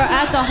 you're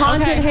at the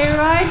Haunted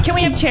Hayride? Can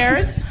we have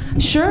chairs?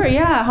 Sure,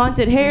 yeah,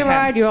 Haunted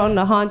Hayride. Okay. You're on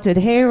the Haunted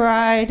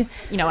Hayride.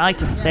 I like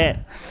to sit.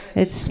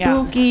 It's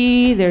spooky.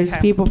 Yeah. There's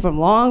people from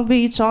Long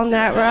Beach on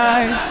that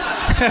ride.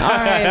 All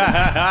right.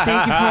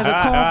 Thank you for the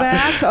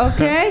callback.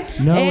 Okay.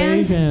 No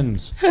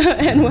Asians.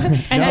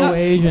 No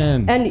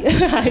Asians. And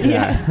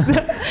yes.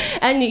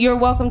 And you're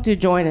welcome to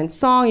join in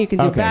song. You can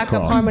do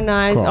backup,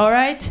 harmonize. Cool. All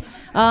right.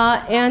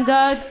 And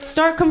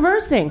start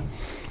conversing.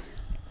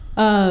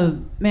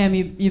 Ma'am,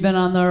 you been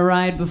on the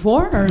ride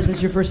before, or is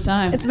this your first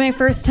time? It's my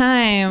first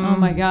time. Oh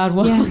my God!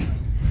 Well, yeah.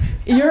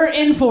 You're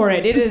in for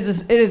it. It is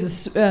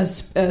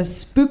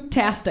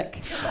spooktastic.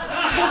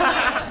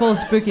 It's full of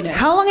spookiness.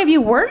 How long have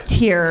you worked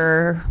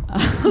here?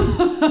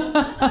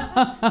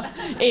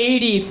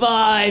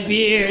 85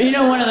 years. You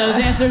know, one of those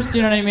answers. Do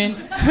you know what I mean?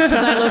 Because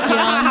I look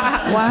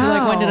young. Wow. So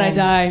like, when did I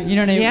die? You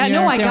know what I mean? Yeah, you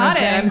no, I got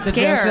it. I'm scared.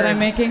 The joke that I'm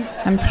making.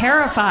 I'm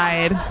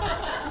terrified.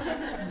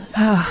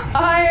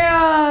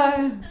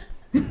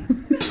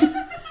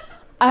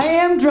 I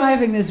am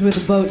driving this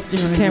with a boat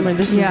steering. Cameron,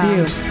 this is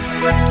you.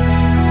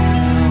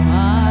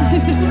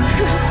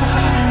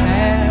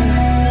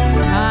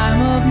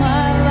 Time of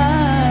my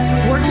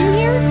life. Working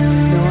here?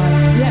 No, I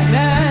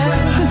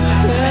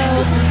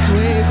felt this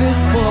way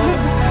before.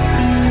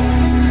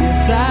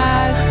 Yes,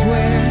 I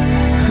swear.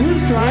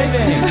 Who's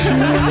driving?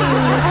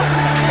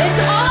 It's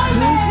on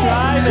me. Who's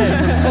driving?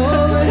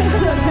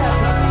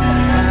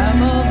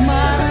 Time of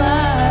my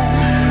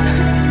life.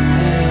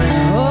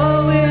 And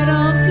owe it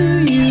all to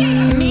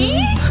you.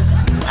 Me?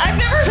 I've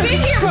never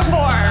been here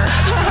before.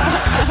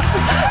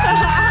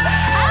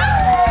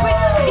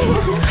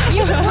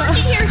 You've been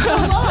working here so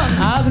long.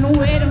 I've been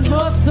waiting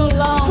for so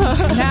long.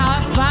 Now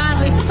I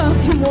finally found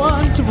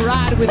someone to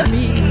ride with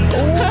me.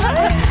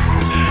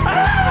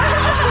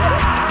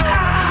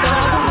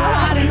 Saw the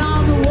writing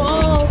on the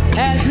wall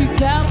as we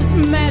felt this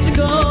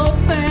magical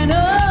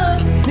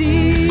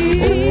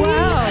fantasy.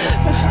 Wow.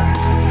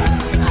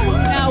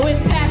 Now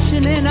with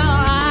passion in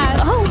our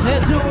eyes,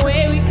 there's no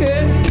way we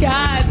could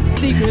disguise it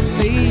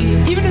secretly,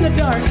 even in the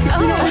dark.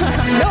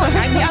 No,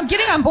 I'm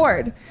getting on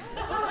board.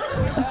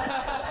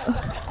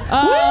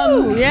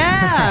 Woo!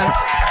 Yeah.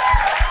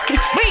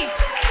 Wait.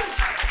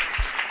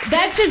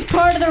 That's just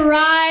part of the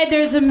ride.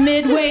 There's a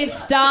midway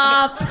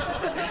stop.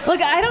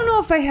 Look, I don't know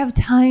if I have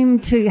time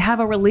to have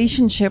a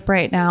relationship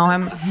right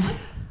now.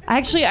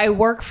 I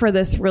work for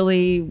this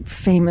really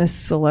famous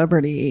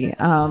celebrity.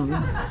 Oh,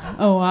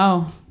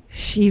 wow.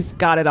 She's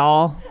got it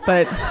all,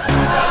 but...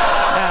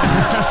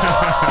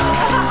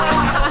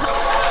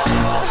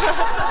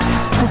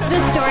 This is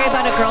a story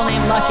about a girl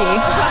named Lucky.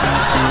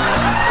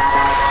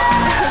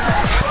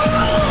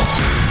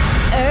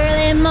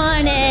 Early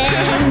morning,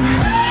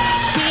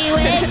 she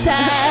wakes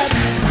up,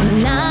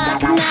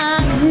 knock,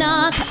 knock,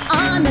 knock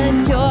on the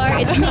door.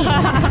 It's me.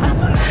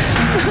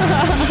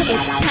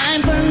 It's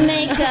time for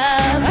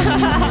makeup,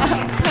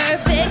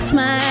 perfect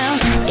smile.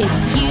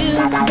 It's you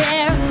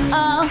they're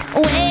all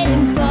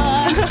waiting for.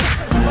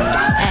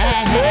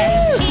 And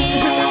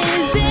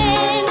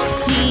isn't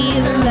she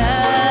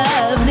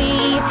lovely?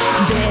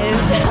 This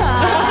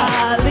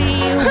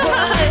Hollywood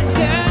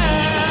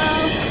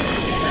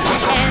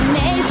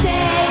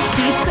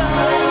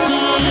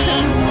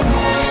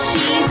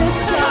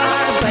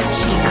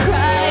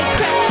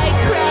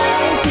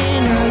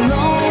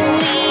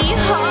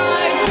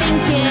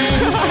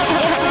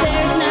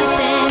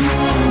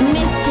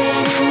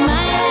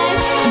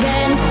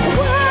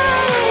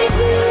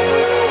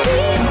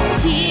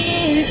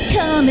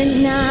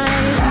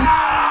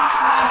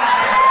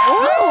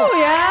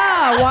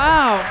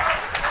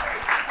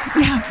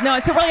No,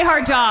 it's a really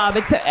hard job.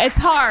 It's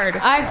hard.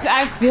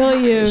 I feel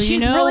you. She's you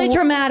know, really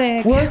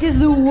dramatic. Work is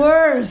the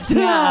worst.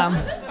 Yeah.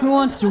 Who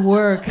wants to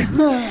work?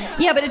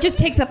 Yeah, but it just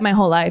takes up my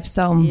whole life.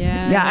 So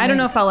yeah, I don't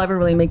know if I'll ever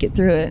really make it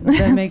through it.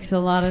 That makes a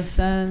lot of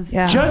sense.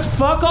 Yeah. Just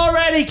fuck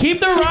already. Keep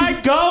the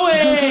ride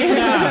going.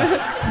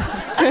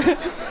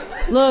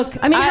 Look,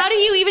 I mean, how do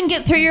you even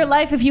get through your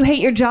life if you hate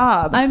your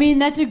job? I mean,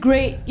 that's a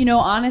great,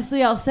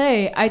 honestly, I'll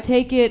say, I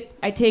take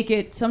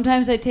it,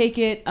 sometimes I take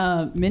it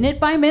minute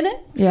by minute.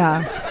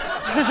 Yeah.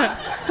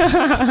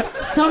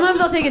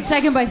 Sometimes I'll take it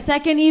second by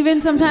second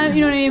even, sometimes,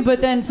 you know what I mean? But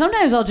then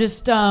sometimes I'll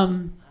just,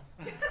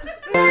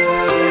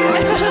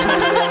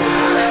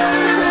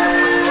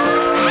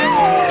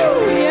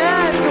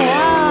 Yes,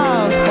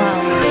 wow.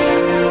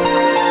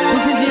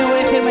 This is, what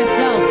I say to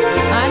myself.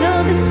 I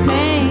know this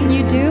man.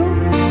 You do?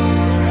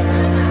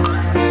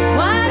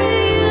 Why do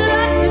you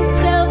lock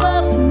yourself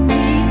up in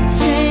these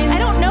chains? I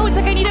don't know. It's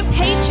like I need a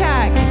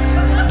paycheck.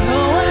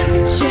 No one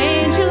can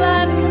change your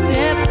life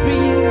except for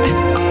you.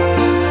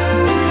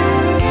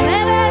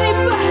 Let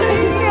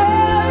anybody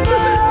else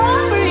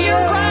over you.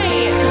 You're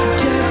right.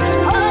 Just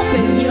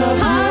open your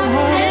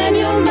heart and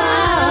your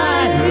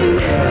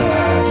mind.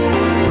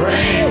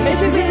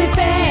 It's a really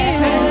fair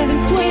to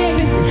swim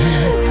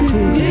to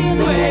this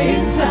way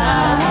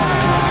inside.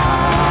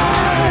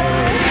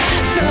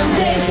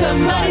 Someday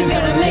somebody's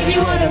gonna make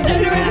you wanna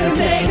turn around and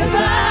say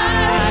goodbye.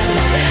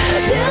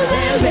 Till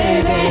then,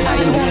 baby, how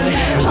you want it?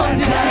 Hold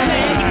you down and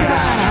make you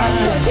cry.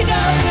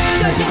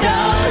 Don't you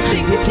know,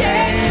 things will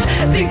change,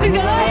 things will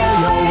go your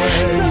way.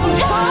 So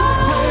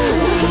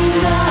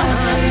hold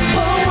on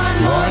for one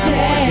more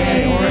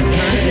day.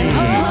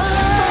 Hold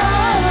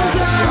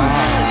on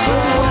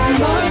for one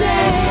more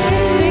day.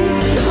 Things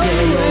will go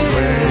your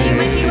way. You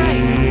might be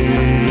right.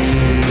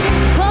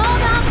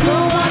 Hold on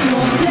for one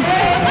more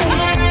day.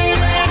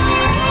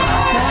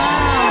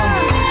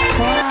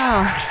 Wow.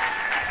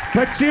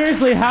 But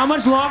seriously, how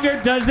much longer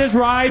does this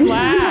ride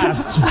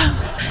last?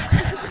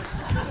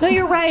 No,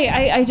 you're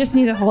right. I just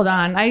need to hold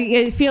on.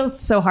 It feels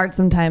so hard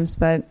sometimes,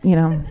 but I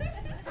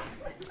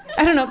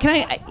don't know.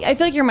 I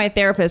feel like you're my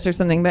therapist or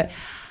something, but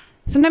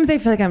sometimes I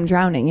feel like I'm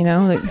drowning,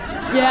 like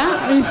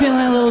Yeah? Are you feeling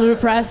a little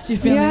depressed? You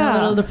feeling a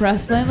little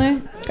depressed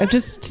lately? I'm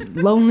just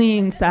lonely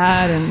and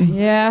sad and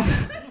Yeah.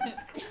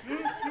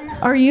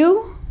 Are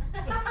you?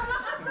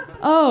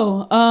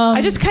 Oh,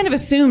 I just kind of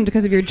assumed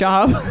because of your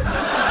job.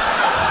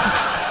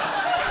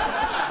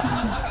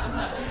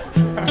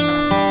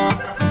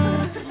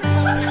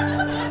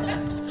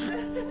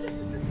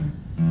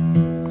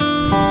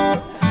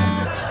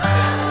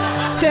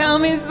 Tell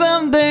me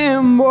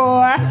something, boy.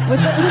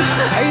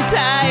 Are you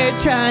tired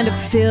trying to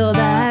fill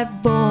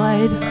that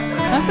void?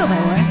 I feel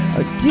that way.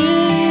 Or do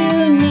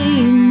you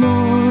need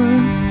more?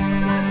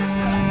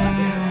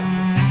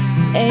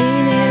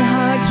 Ain't it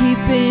hard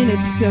keeping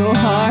it so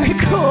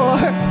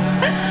hardcore?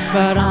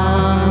 But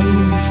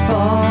I'm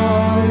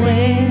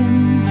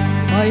falling.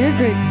 Oh, you're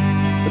great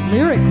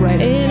lyric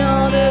writer. In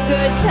all the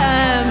good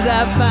times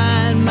I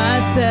find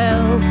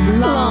myself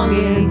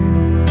longing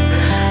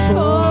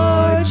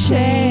for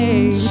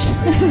change.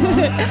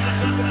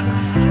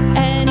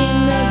 And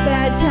in the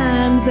bad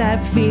times I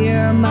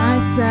fear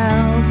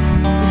myself.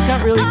 It's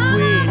got really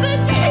sweet. The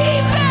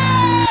deep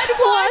end,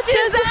 watch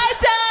as I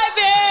dive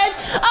in.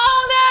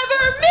 I'll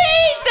never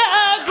meet the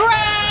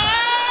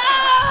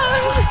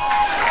ground.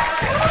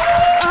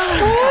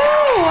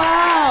 Oh,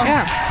 wow.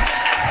 Yeah.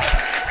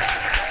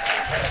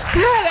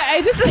 God,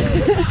 I just.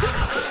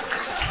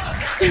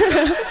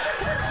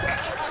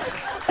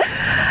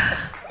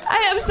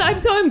 I'm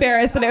so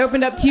embarrassed that I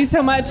opened up to you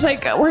so much.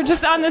 Like, we're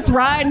just on this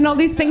ride and all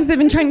these things have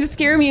been trying to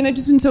scare me and I've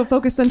just been so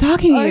focused on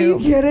talking to you. Are you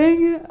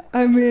kidding?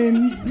 I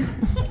mean...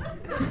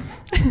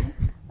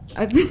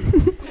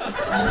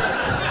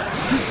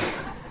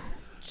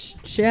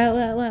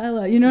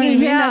 Sha-la-la-la. You know what I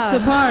mean? Yeah. That's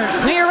the part.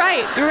 No, you're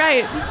right. You're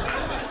right.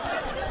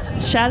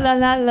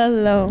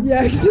 Sha-la-la-la-lo.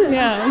 Yes.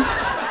 Yeah.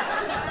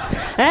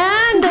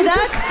 And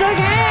that's the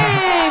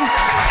game.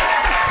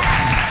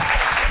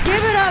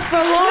 Give it up for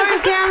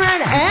Lauren,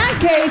 Cameron, and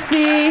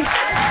Casey.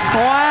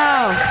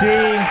 Wow. See,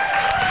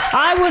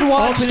 I would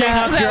watch opening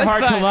that. up your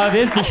heart to love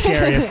is the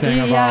scariest thing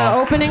of Yeah,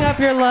 all. opening up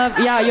your love.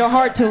 Yeah, your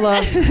heart to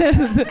love.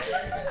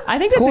 I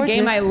think that's Gorgeous. a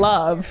game I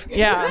love.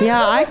 Yeah.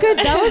 Yeah, I could.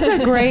 That was a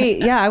great.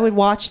 Yeah, I would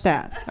watch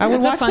that. I would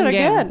It's a watch fun it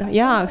again. game.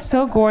 Yeah,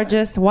 so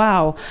gorgeous.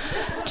 Wow,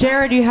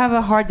 Jared, you have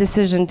a hard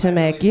decision to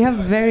make. You have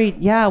very.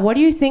 Yeah, what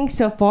do you think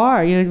so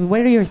far? What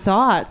are your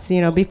thoughts?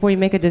 Before you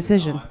make a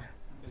decision.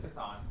 Is this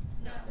on?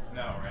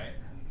 No, right?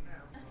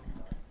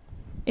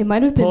 It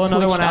might have been Pull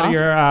another switched one out of off.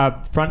 your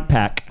front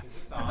pack.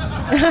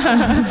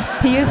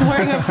 He is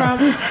wearing a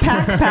front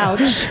pack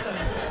pouch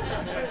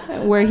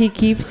where he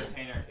keeps.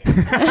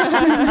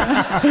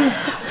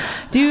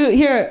 Do you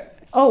hear?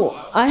 Oh,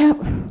 I have.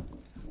 I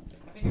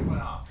think it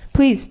went off.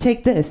 Please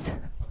take this.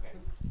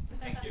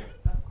 Thank you.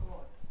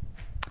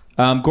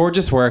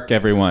 Gorgeous work,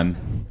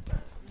 everyone.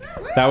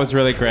 That was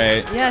really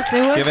great. Yes,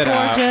 it was Give it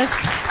up. gorgeous.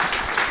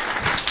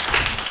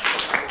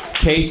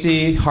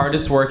 Casey,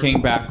 hardest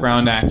working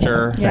background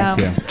actor. Yeah.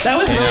 Thank you. That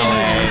was in really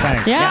LA.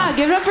 Thanks. Yeah,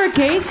 give it up for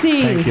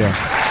Casey. Thank you.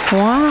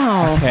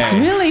 Wow. Okay.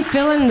 Really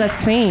filling the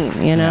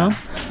scene, you know?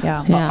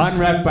 Yeah.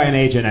 Unwrapped by an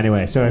agent,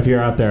 anyway. So if you're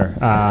out there,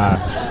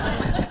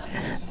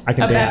 I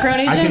can A dance.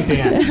 background I can agent?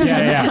 dance.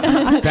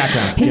 Yeah.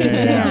 Background. He Yeah, can yeah,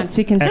 yeah. dance,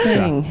 he can Extra.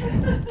 sing, he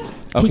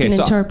Okay, can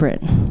so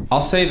interpret.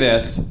 I'll say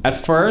this. At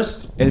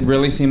first, it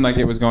really seemed like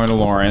it was going to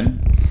Lauren.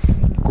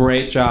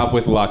 Great job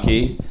with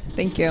Lucky.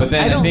 Thank you. But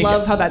then I I don't think-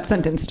 love how that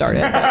sentence started.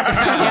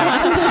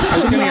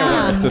 It's gonna get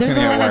worse. It's There's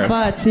gonna a get lot of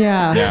worse. butts,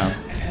 yeah.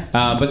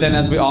 Yeah. But then,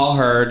 as we all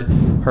heard,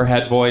 her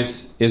head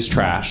voice is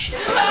trash.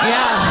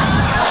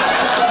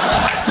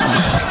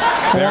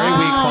 Very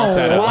weak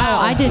falsetto. Wow,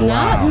 I did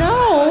not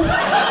know.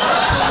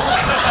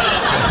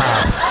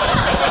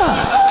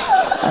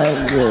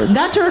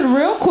 That turned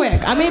real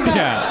quick. I mean,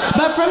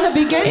 but from the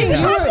beginning, Is it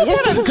you possible to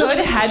have were. a good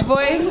head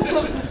voice?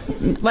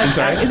 Like, I'm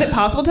sorry? is it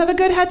possible to have a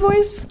good head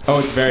voice? Oh,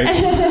 it's very.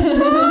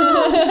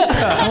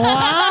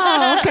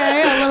 Wow,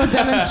 okay, a little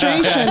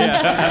demonstration.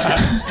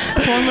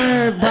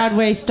 Former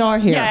Broadway star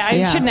here. Yeah,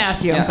 I shouldn't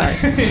ask you. I'm sorry.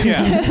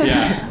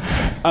 yeah.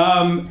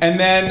 And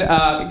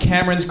then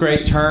Cameron's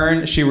great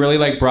turn. She really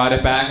brought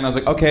it back, and I was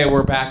like, okay,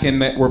 we're back in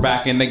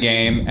the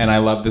game, and I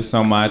love this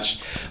so much.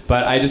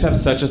 But I just have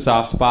such a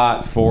soft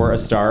spot for A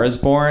Star Is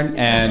Born,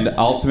 and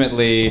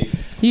ultimately.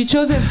 You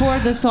chose it for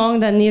the song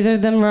that neither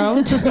of them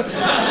wrote?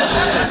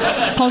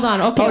 Hold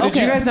on, okay, Oh, did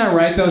you guys not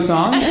write those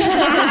songs?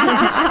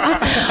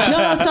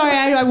 No, sorry,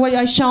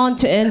 I shan't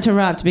to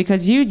interrupt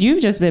because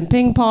you've just been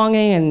ping-ponging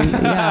and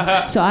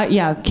yeah.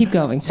 So, keep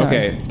going, sorry.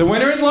 Okay, the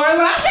winner is Lauren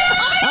Lapkus.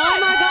 Oh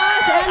my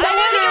gosh, and the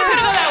winner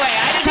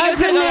has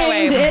been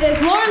named. It is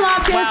Lauren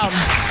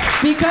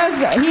Lapkus because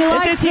he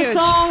likes the huge.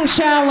 song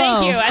Shallow.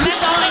 Thank you, and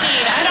that's all I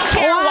need. I don't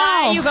care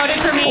why you voted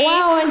for me.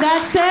 Wow, and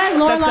that said,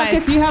 Lauren That's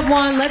Lapkus, nice. you have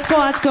won Let's Go,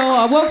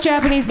 a woke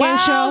Japanese game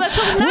show. that's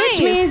so nice. Which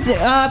means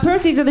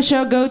proceeds of the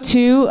show go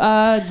to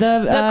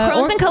The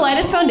Crohn's and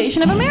Colitis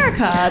Foundation of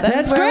America.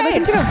 That's where great.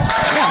 we can go.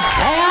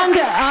 Yeah. And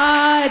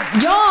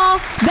y'all,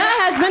 that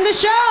has been the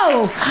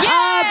show.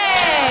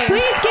 Yay!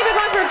 Please keep it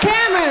going for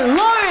Cameron,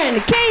 Lauren,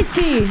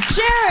 Casey,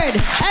 Jared,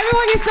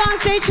 everyone you saw on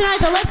stage tonight,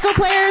 the Let's Go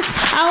players.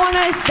 I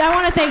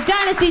want to thank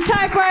Dynasty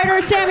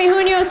Typewriter, Sammy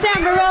Junio,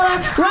 Sam Varela,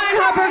 Ryan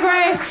Harper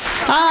Gray,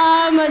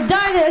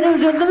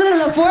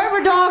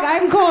 Forever Dog.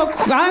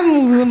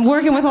 I'm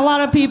working with a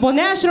lot of people.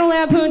 National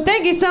Lampoon.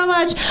 Thank you so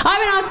much.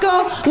 I'm in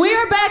Otsko. We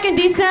are back in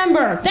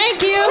December.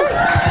 Thank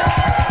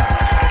you.